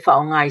ona to e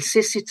whao ngai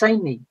sisi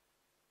taini.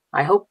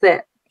 I hope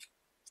that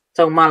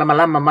tau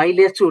malamalama mai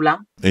lea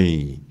tūlang.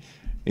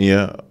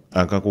 Ia,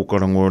 a ka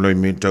kukarango lai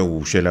me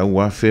tau se lau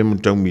wafe mo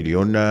tau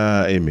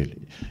miliona Emele.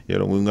 Ia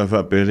rongo inga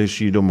whapele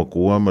si do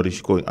makua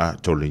marisiko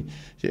tole.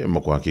 Se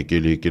makua ke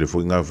kele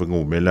fo inga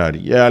whengu melari.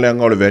 Ia le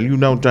anga o le value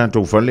nau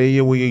tātou whale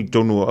ia ui I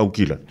tono au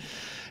kila.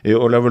 E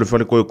o lawa le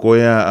whale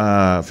koe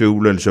a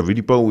whiula le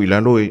saviri pau I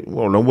lalo e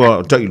o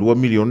lawa tai lua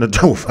miliona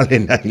tau whale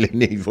nai le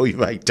nei foi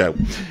vai tau.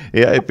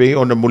 Ea e pe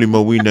ona muli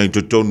mawina I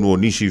to tonu o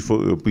nisi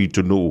pi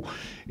tono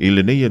I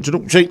le nei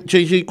atono.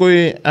 Sei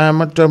koe a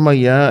mata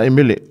mai a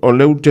Emele o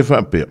leu te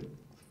whapea.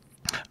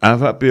 A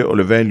whapea o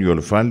le value o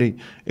le whale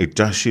e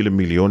tasi le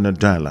miliona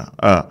dala.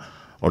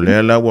 O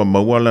lea lawa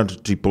mawala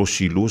ti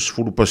posi luas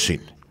furu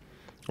pasene.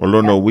 O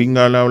lona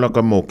winga lau la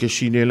ka mo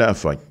kesi ne la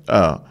awhai.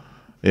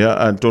 Ea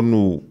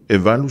antonu e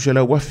valu se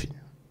la wafi.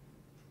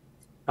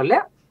 O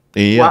lea?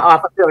 Wa a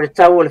whapea o le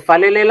tau o le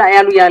whale lela e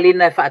alu ia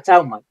lina e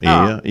whaatau mai.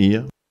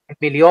 Ia. E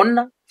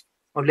miliona.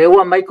 O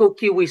leua mai ko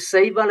kiwi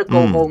saver le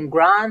ko home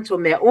grant o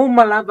mea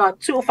lava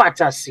tu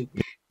whaatasi.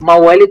 Ma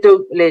wale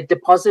le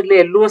deposit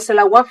le lua se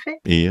la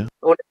wafe.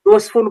 O le lua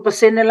sfulu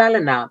pasene la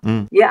le na.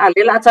 Ia a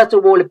lela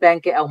atatu wo le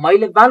banke au mai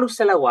le valu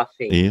se la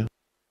wafe.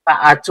 Pa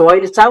atoa I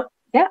le tau.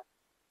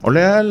 O le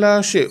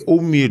ala se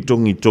umi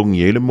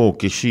tongi ele mo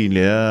kesi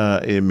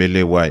lea e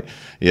mele wai.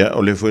 Ia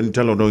o le fwene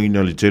talo no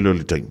ina le telo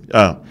le taimi.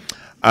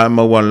 A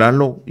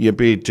mawalalo ia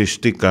pe te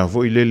stika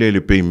fo I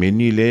le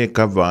peimeni le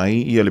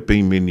kawai ia le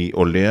peimeni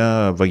o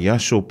lea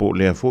vaiaso po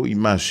lea fo I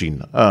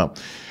masina.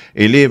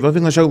 E le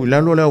vavenga sau I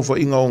lalo leo fa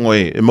inga ongo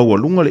e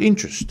mawalunga le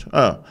interest.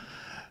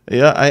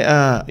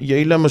 Ia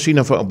ila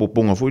masina fa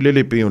apoponga fo I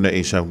le pe ona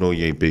e sau no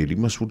ia I pe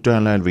lima suta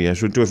la le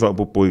vaiaso tu e fa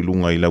apopo I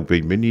lunga I lau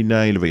peimeni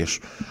na I le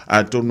vaiaso.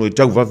 A tono e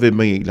tau vave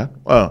mai ila.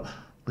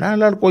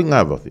 La koe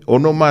ngā wafi.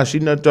 Ono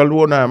masina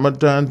talua na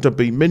mata anta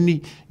pe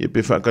meni e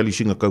pe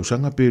whaakalisinga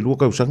kausanga pe lua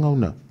kausanga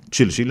una.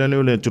 Sila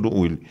leo le tunu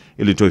uili.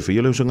 E le toi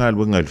whia leo sa ngā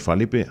lua ngai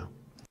whale pea.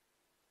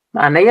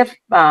 Anea,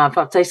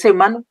 whaktai se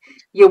manu.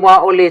 Ia wā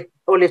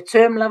o le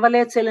term lava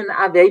le tele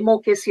na avei mo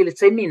ke si le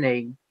teimi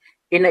nei.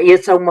 Ina ia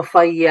tau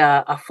mawhai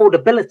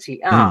affordability.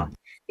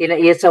 Ina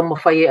ia tau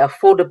mawhai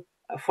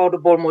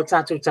affordable mo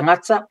tātou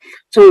tangata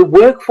to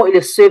work for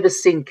the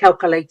servicing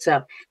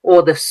calculator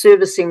or the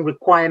servicing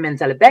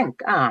requirement ale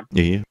bank.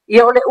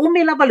 Ia ole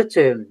umi lava le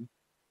term.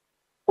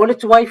 Ole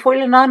tuai fo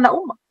ile nana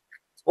uma.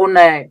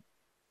 Ona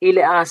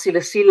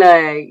ile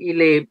sila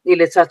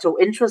ile tātou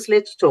interest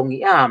le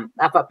tutongi.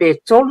 Apa pe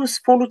tolus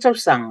fulu tau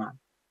sanga.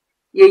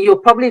 You'll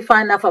probably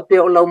find afa pe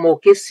o lau mo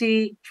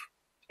kesi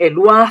e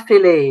lua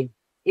fele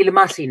ile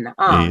masina.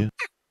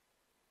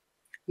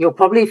 You'll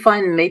probably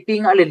find maybe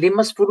ale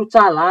limas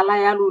furuta lala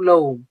ya lu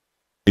low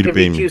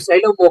reduce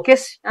ai lo mo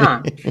kesi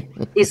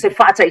I se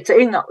fata ita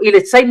inga I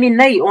le taimi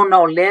nei ona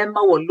o le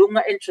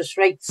maua interest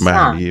rates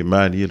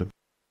mali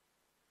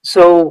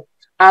so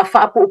a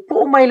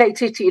whaapupu mai la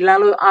titi I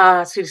lalo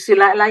a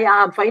silsila la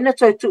ya whaina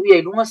toi tu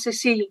I lunga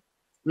sisi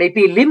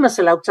maybe 5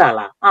 se lau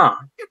tala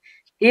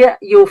here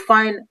you'll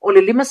find o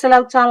le 5 se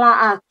lau tala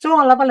a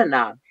toa lava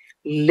lana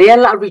lea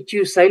la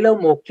reduce ai lo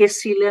mo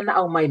kesi lena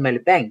au mai le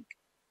bank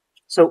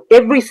so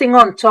everything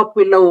on top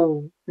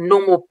below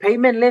normal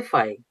payment le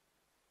fai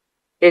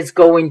is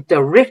going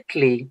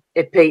directly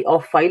e pay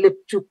off fai le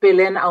tupe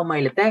lena au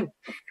mai le bank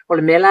o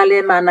le mela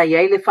le mana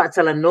iai le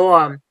whaatala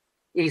noa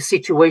I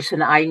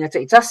situation I inga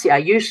te itasi. I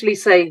usually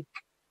say,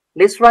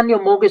 let's run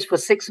your mortgage for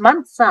 6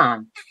 months.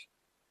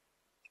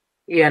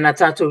 Yeah, na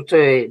tatu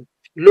to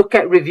look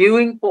at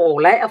reviewing po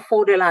lai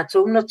afford la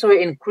tuna to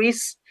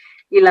increase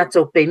ila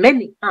to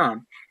payment.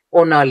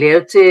 Ona leo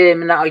te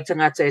mina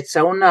oitanga te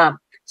sauna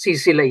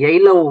sisila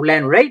yellow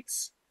land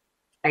rates,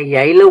 a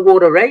yellow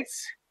water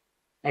rates,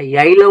 a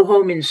yellow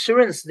home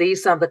insurance.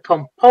 These are the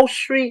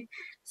compulsory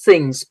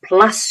things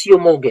plus your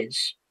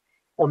mortgage.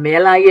 O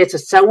mela ye te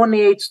sawana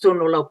ye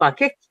tonu lau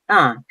paket.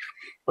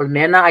 O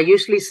mena I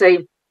usually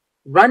say,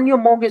 run your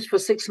mortgage for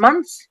 6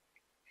 months.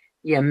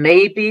 Yeah,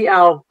 maybe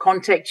I'll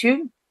contact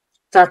you.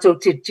 Tato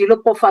te tilo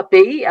po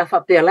whapei, a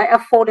whapea lai a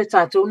fōre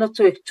tato na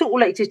to e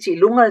tuula I te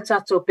tilunga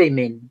tato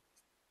payment.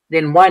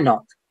 Then why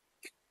not?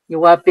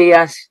 You are pay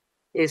as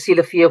e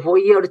sila fia fo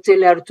I o le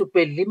tele aru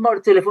tupe 5 o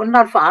le telefon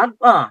na whaad.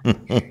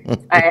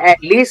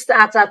 At least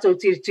a tato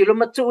te tilo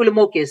matu ule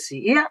mo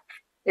kesi. Yeah.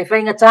 E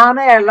whainga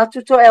tāna e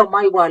latu to e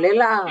mai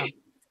walela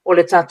o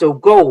le tato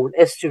goal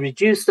is to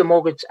reduce the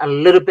mortgage a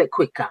little bit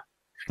quicker.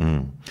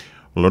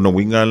 Lona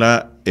winga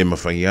la e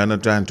mawhaiana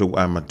tātou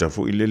a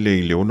matafu I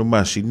le ono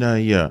masina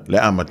ia le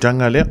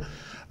amatanga lea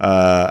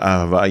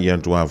a vai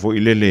antu a fo I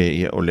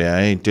ia o le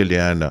ae te le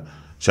ana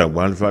sa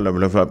walfa la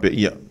whape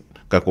ia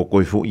ka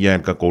kokoi fo ia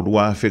ka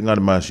korua whenga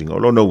le masinga o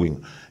lona winga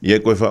ia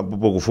koe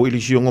whapopoko fo I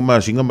li siongo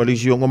masinga ma li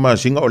siongo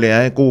masinga o le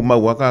ae ko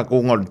mawaka ko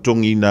ngā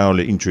tongi na o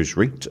le interest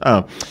rate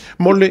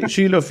mo le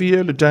sila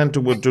fia le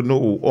tātou wa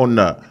tonu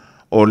ona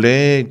o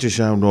le te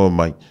sauno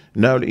mai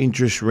na le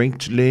interest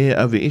rate le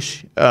ave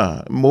isi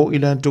mo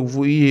ila tau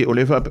fui o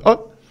le whape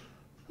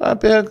a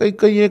pēr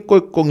kai e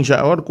koe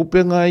kongisa o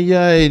kupe ngā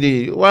ia e li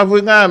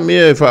wafui ngā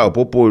mea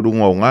whaopopo I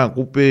runga o ngā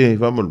kupe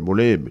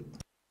whamolebe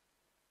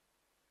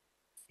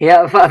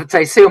Ia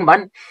whaatai seo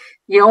man.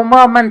 Ia o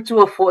maa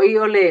mantua foi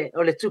o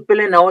le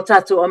tupele na o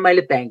tātou o mai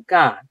le bank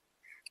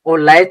o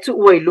lai tu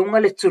ua I lunga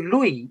le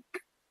tului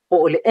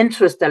o le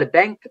interest le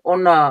bank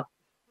ona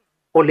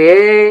o le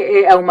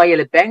e au mai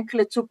le bank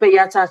le tupe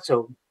ia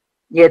tātou.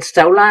 Ia te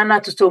taula ana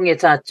tutongi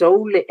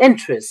tātou le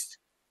interest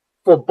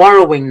for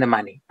borrowing the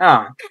money.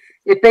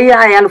 E pei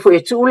ai alu fo e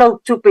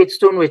tūlau tupe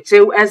tutonu e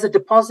teu as a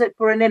deposit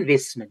for an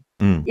investment.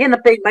 Ia na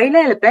pei mai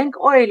le bank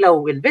o e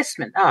lau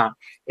investment.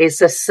 It's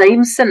the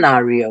same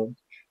scenario.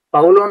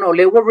 Paulo no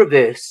lewa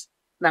reverse.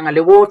 Nanga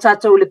lewa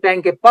tātou le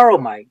bank e borrow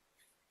mai.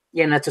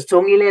 Ia na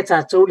tutongi le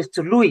tātou le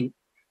tului.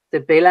 Te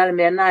pela le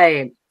mea na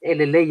e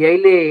le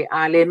yeile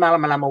a le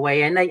malamalama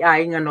wai ena I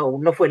a inga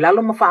no fwe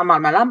lalo ma wha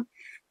malamalama.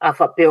 A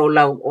whape o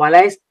lau. O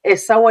ala e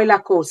sawa I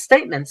lako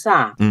statements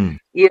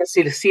Ia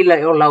sila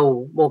o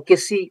lau mo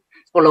kesi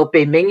o lau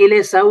pe mengi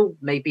le sau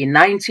maybe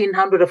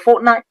 1900 a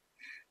fortnight.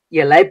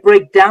 Ia lai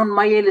break down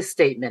mai e le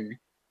statement.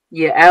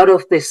 Yeah, out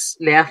of this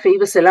lea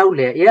favor se lau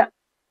lea, yeah.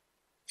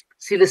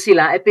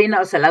 Sila e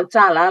pena o se lau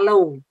tā la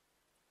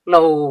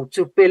lau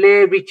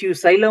tupele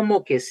reduce ai lau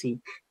mo kesi.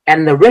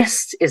 And the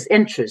rest is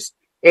interest.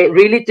 It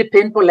really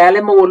depends po lea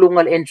le mo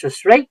lungal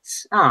interest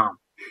rates.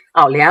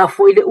 Au lea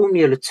fo I le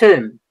umi o le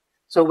term.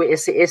 So we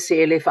ese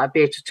ele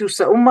whape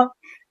tutusa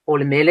o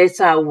le mele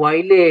tā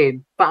uai le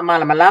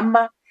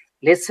whaamalamalama.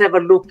 Let's have a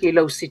look I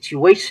lau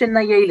situation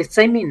na iei le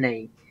taimi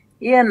nei.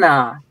 Ia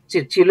na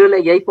tilo le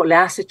iei po le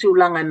ase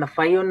tūlanga I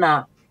mawhai o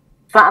na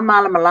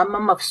whaamalamalama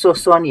ma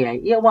fisosoani ai.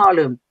 Ia wā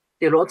le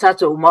te lo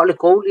tātou uma o le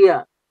kou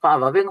lia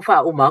whaawawenga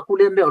wha umaku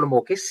le me o le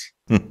mokesi.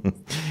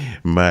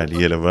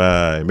 Mali ele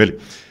vai, mele.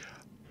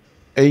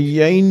 E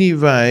iei ni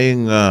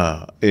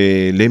vaenga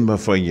e le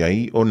mawhai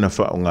ai o na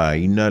whaonga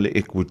ina le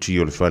equity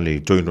o le Fale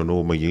toino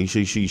no ma iei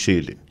se si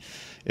sele.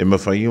 E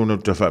mawhai o na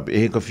ta whape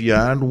e ka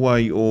fia anua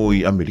I o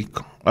I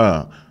Amerika.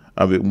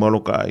 Ave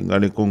umaloka inga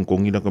le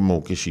kongi na ka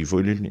mokesi fo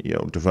ile ia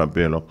o te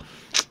whape alo.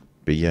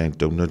 Pe ia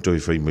tau na toi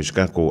whai mai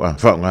skako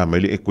whaonga mai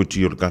le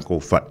equity o le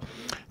kako wha.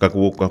 Kako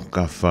o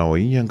ka whao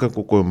ia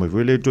kako koe mai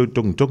wele toi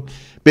tong tong.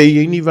 Pe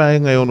iei ni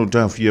vaenga e ono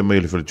ta fia mai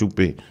le whale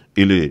tupe.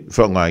 Ile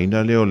whaonga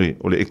ina le o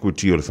le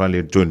equity o le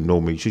Fale toino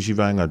no mai sisi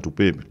vaenga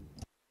tupe.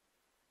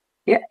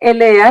 Yeah,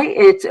 ele ai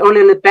o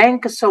le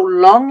bank so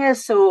long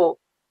as o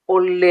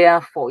le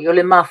afo, o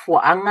le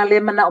mafuanga le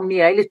mana o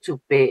mia ile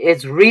tupe.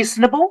 It's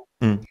reasonable.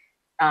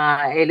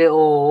 Ele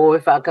o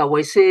whaka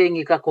waise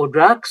ngi kako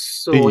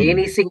drugs or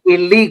anything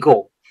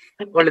illegal.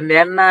 O le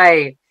mea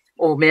nai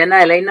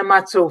leina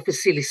mato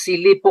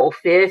sili po o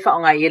whea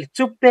whaonga I ele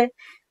tupe.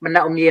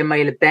 Mana o mia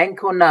mai le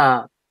bank o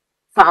na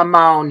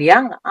whaamao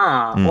nianga.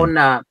 O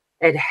na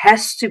it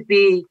has to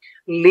be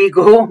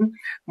legal.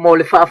 Mo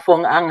le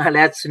whaafong anga le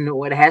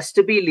atunu, it has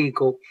to be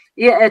legal.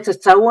 Ia e te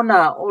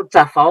tauna o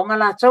ta whaonga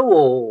la tau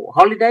o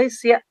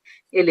holidays, ia.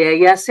 Ele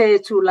ia se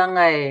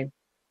tūlanga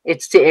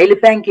it's te ele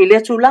bank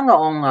ile tūlanga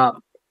o ngā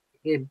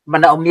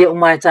mana o mia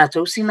umai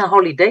tātou sina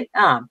holiday.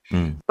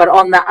 But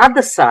on the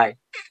other side,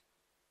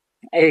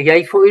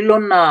 iai fo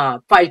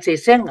ilona pai te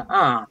senga.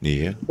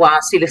 Wa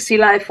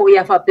sila e fo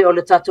ia whape o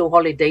le tātou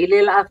holiday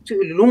le la atu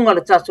i lunga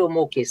le tātou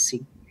mō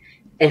kesi.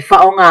 E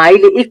whaonga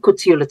aile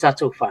ikuti o le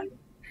tātou whale.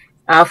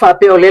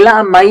 Whape o le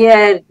la mai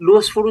e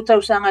luas furu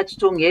tau sanga i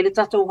tutongi e le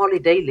tātou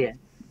holiday le.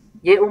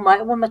 Ye umai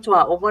o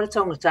matua o wale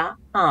taungata.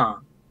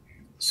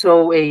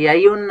 So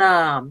iai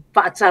ona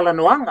whaatala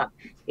noanga.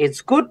 It's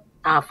good.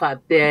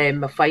 Whape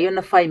mawhai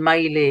ona whai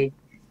mai le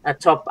a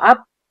top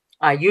up.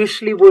 I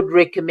usually would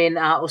recommend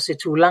o se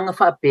tūlanga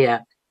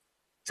whaapea.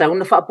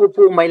 Tauna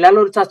whaapopo mai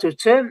lalo le tātou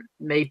term,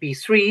 maybe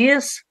 3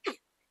 years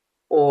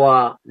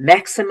or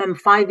maximum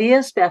 5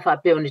 years. Pea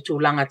whaapea o ni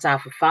tūlanga tā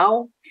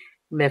whawhao.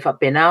 Me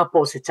whapena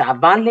po se tā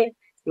vale.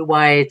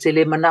 Iwa e te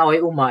le manao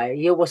e umai.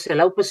 Ia wa se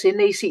lau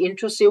pasene isi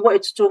interest e wa e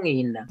tutongi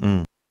ina.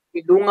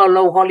 I lunga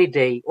low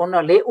holiday.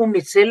 Ona le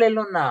umitele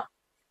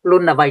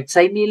lona vai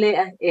taimi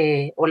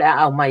le o le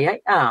au mai ai.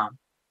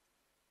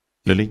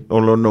 Lili, o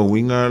lono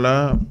winga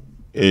la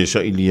e sa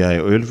ilia e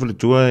o ele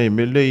whaletua e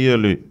mele ia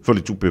le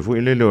whaletupe fu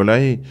ele le o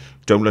lai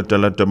taula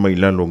talata mai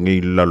lalo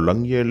ngei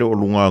lalangi e le o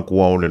lunga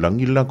kua o le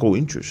langi la ko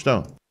interest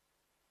ta.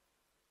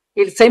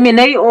 Il taimi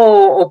nei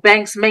o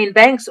banks, main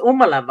banks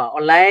umalava o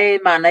lai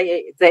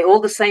manai, they all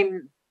the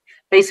same,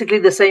 basically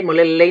the same o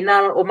le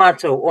leina o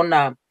mato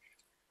ona.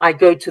 I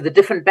go to the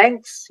different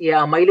banks.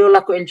 Yeah, mailo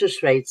lako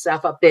interest rates.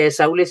 Afa pe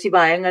saule si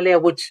vaenga le,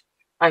 which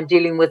I'm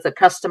dealing with a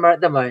customer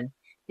at the moment.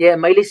 Yeah,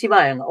 maili si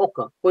vaenga.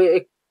 Oka.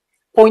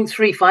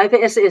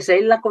 0.35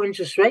 SSA lako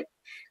interest rate.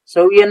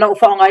 So you know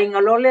whaonga inga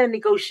lole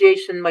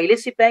negotiation maili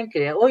si bank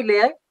le. Oi le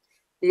ai.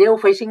 Ia o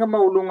facing a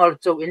maulunga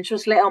to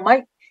interest le au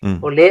mai.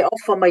 O le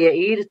offer mai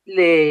I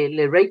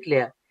le rate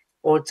le.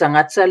 O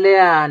tangata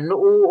le no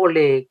o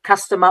le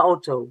customer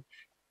auto.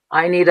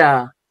 I need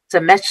to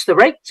match the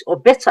rate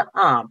or better.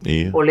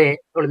 Ole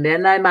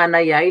mena mana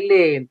iai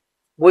le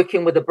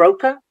working with a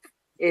broker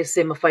e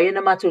se mawhai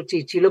na mātou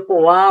titilo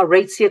po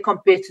rates here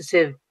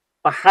competitive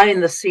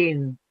behind the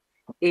scene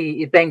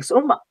I banks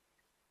uma.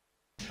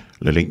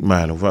 Le link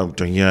malo wau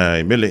tanya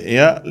e mele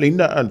ea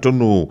lina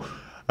antonu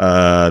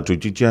tu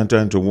titianta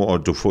antongo o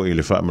tu fo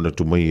ile wha mana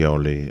tu mai o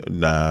le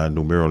na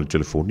numero le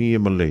telefoni e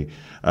male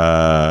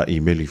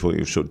emaili fo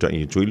I so ta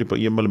I tuile pa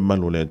I male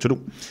malo le antonu.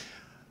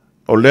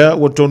 O lea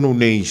ua tonu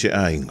nei se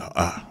ainga.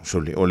 So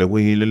le o le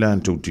wei le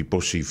lantou ti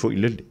posi fo I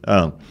lele.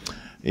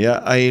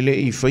 Ia aile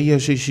I whaia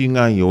se si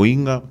ngā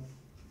ioinga.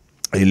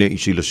 Aile I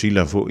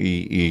sila fo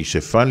I se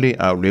fale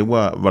a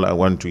lewa wala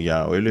awantu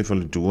ia o ele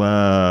fale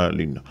tua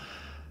lina.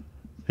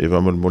 E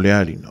waman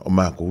molea lina. O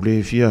mako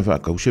le fia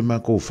whakau se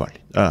mako fale.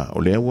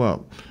 O lea ua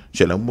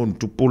se la mon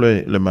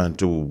tupule le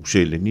mantou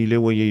se le ni le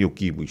wa ye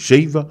kiwi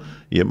save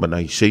ye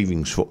manai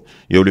savings fo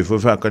ye le fo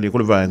fa ka ni ko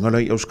le va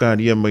ngala I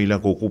Australia mai la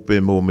ko kupe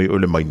mo me o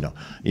le maina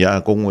ya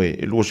ko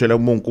ngwe lo se la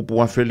mon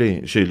kupu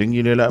afele se le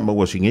ni le la ma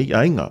wa singi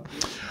ainga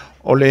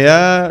o le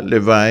a le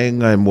va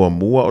nga mo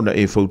mo ona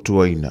e fo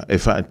tuaina e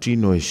fa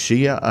tino e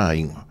sia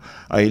ainga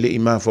ai le I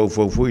ma fo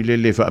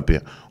le fa pe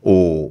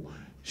o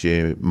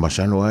se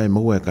masano ai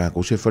mo ka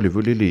ko se fale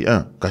vele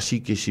kasi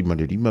ke si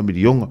malima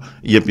milionga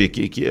ia pe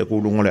ke ko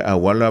lunga le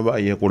awala ba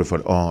ia ko le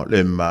fale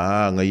le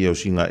ma nga ia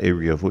singa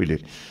area fo ile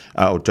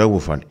o tau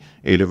fale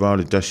e le va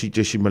le tasi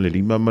te si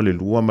malima male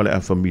lua male a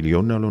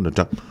familiona lo na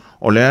ta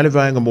o le ale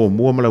va nga mo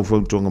mala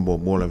fo tonga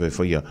mo la ve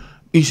faia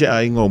I se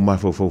ainga o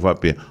mafo fo fa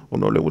pe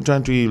ono le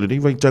utantu I le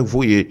vai tau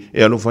fo e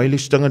alo fai le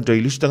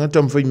stanga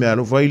tam fai me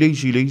alo fai le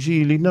si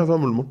na va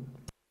mo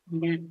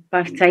ya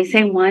pastai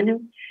se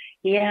manu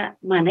ia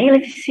mana ele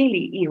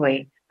fisili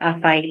iwe a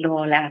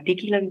failo la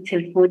pikilo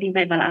telefoni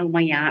mai bala au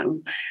mai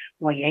au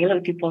wa ia lo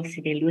tipo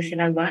se de luz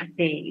la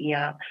wate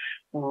ia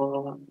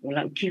o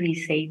la kiwi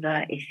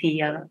saver e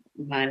fia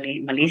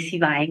malesi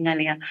va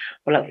engale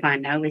o la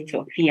fana we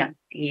to fia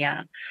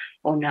ia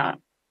ona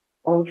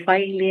o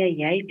faile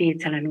ia be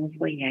talanu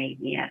fo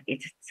ia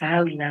it's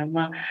sao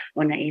lama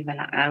ona e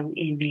bala au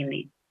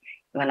Emele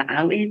wala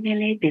au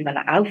Emele pe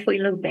wala au fo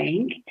ilo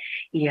bank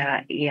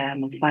ia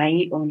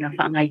mawhai o na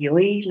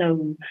whaangaioi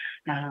lau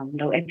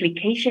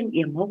application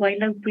ia mawai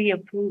lau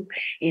pre-approve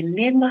e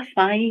le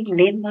mawhai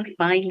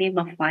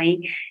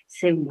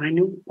se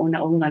manu o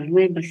na o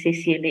ngalue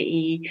masesi ele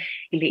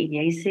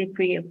I se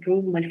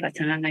pre-approve ma le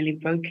whatanganga le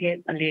broker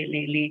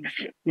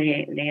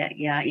le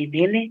ia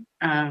Emele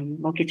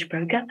mortgage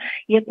broker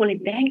ia po le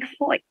bank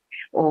foi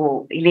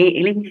o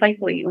ele mawhai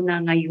foi o na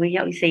ngaioi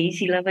au I se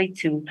isi lava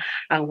tu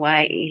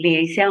awai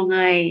ele se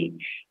ngai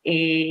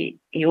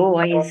e o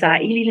ai sa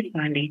ili le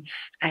fale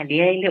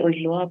ale o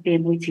loa pe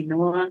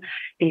muitinoa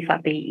pe fa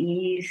pe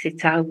I se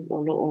tau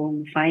o lo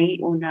o fai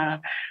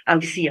ona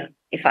ausia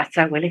e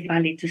whaata wele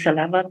whale tu sa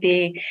lava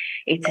pe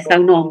e te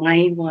sau no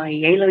ngai wa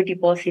yellow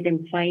deposit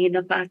and whai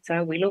na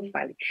whaata welo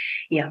whale.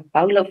 Ia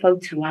paula whau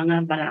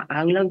tuanga wala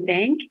aulau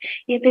bank,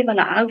 ia pe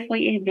wala au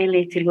whai e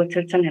mele te lua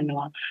tautanga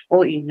noa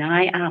o i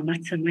nai a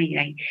mata mai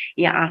ai.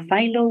 Ia a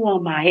whailo wa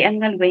mai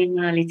anga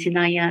luenga le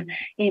tinaia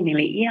e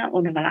mele ia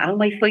o na wala au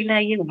mai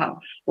whaila i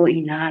wao o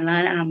i nā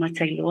la a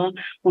mata iloa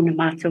o na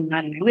mātou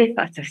ngā lue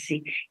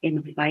whaatasi e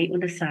na whai o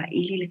na sa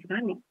ili le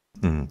whale.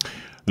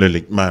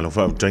 Le malo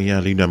fa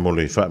taya lina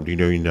mole fa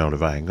dino ina le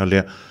vai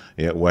ngale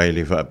ya wai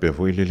le fa pe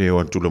foi le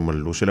o tu lo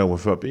mo se la wa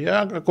fa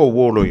ya ko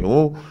wolo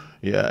o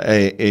ya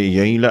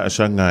ya ila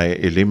sanga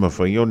e le ma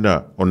fa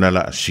ona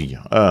la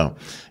sia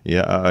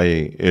ya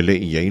le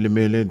ya ile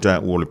mele da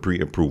wolo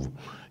pre approval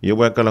ia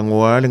wa kala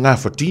ngoa le nga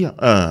fatia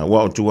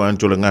wa tu an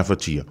to le nga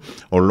fatia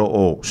o lo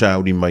o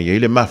saudi mai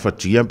le ma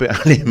fatia pe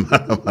ale ma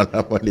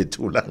le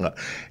tulanga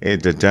e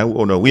te tau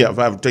ona wia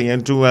fa taya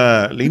tu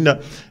lina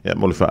ya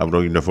mo le fa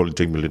abro ina fo le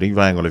te mele ni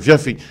vai ngole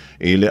fiafi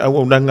e le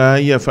au nanga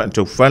ia fa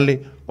to fale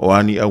o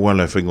ani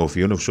awala fingo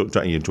fiona so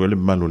ta ia tu le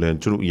malu le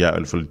tu ia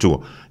el fo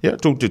tu ya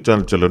tu te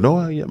tal tele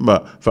no ya ma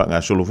fa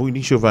nga solo fu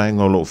ni so vai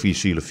ngolo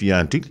ofisi le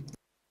fianti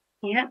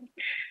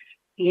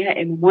Yeah,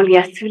 e moli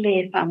atu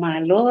le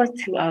whamalo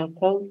to our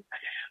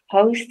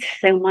host,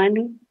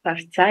 Manu,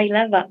 Partai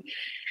lava.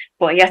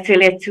 Po i atu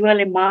le tua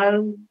le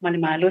mau, ma le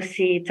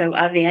malosi tau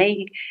ave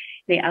ai,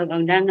 le au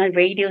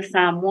radio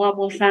Samoa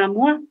mo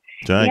Samoa.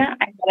 Ia,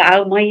 ai wala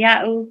au mai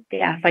au,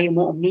 te a whai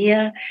mo o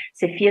mia,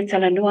 se fia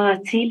talanoa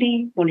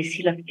atili, mo le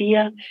sila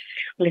fia,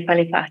 o le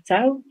whale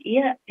whaatau,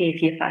 ia, te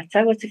fia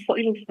whaatau atu fo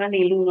ilu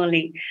whale lunga o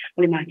le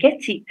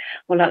maketi,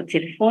 o lau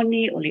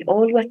telefoni, o le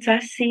olua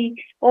tasi,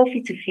 o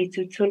fitu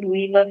tolu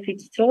iwa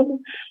fitu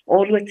tolu,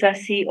 olua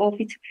tasi, o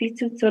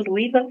fitu tolu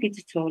iwa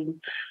fitu tolu,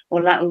 o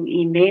lau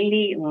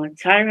emaili o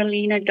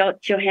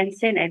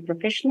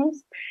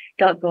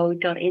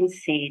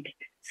tyralina.johansen@professionals.go.nz.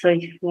 So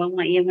i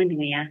fuanga ia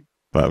manuia.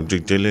 Pa te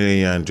tele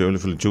ya te ole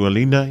fo tu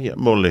alina ya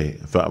mole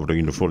fa abro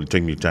ino fo te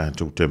ni ta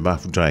tu te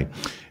mafutai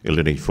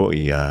ele nei fo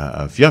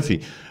ya fiafi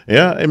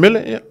ya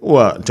emele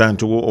wa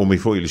tanto o me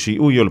fo ile si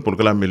u yo le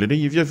porkala mele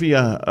nei fiafi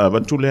ya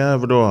batule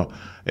avro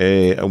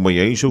o mai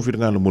ai so fi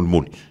ngalo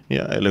mul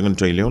ya ele ngan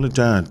tai le ole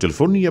ta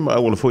telefoni ya ma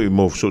ole fo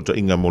mo so ta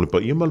inga mole pa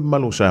ya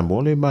malo sa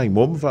mole mai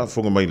mo fa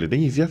fo mai le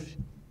nei fiafi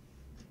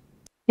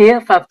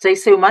yeah fa tai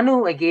se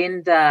manu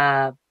again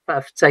da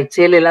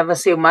Tele lava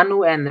se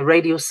manu and the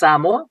Radio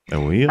Samoa.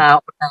 Oh yeah.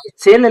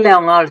 Tele le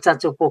ngā le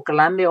tātou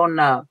pokalame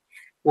ona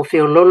o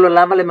whiololo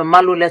lava le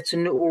mamalu le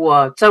tunu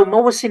ua tau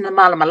mawasina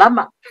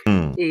malamalama.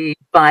 I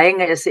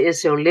paenga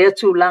ese o lea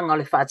tūlanga o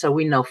le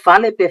whaatawina o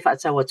Fale pe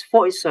whaatau atu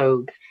foi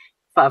so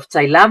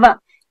whaafatai lava.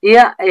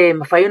 Ia e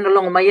mawhaiona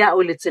longa mai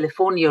au le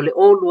telefoni o le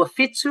olua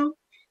fitu,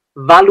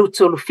 valu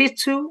tolu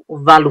fitu,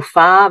 valu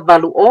wha,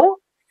 valu o,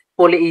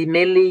 po le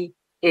emeli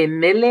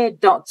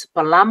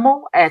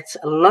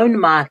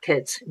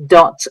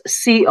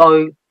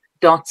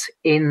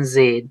emele.palamo@loanmarket.co.nz.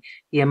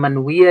 Ia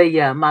manuia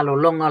ia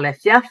malolonga le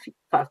fiafi,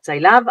 whaatai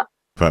lava.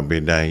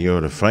 Whabena i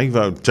ora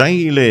whaiva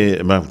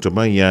taile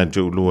mautamai a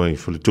tu lua I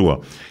whalitua.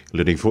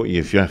 Le rei fo I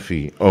e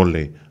fiafi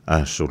ole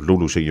a so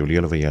lulu se i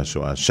oliana vai a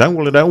so a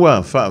sangwa le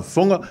daua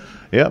whaafonga.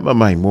 Ia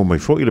mai mo mai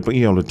fo I le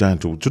pai o le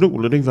tātou.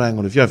 Tunu le rei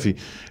vanga le fiafi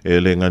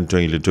le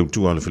ngantai le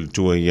tautua le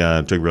whalitua I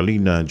a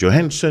Tyralina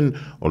Johansen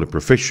o le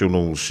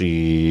professional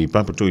si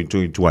papatui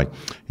tui tuai.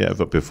 Ia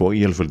whape fo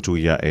I le whalitua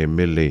I a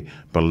Emele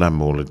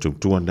Palamo le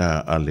tautua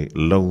na a le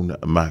loan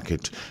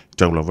market.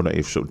 Taula wana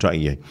e so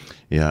tai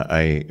ya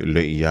ai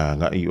le ya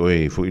nga I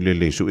oe fo ile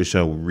le so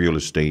isa real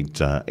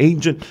estate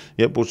agent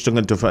ya po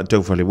stanga te fa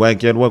tau fale wa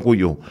kia wa ko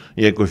yo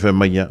ya ko fa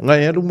mai nga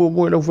ya lu mo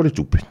no fo le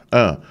tupe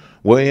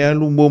wa ya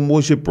lu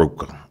mo se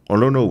broker o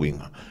lo no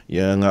winga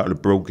ya nga le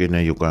broker na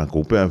yo ka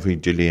ko pe fa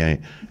tele ai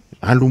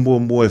alu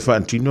mo e fa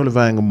tino le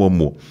va nga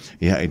mo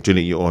ya e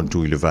tele I on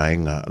tu le va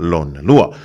nga lon lua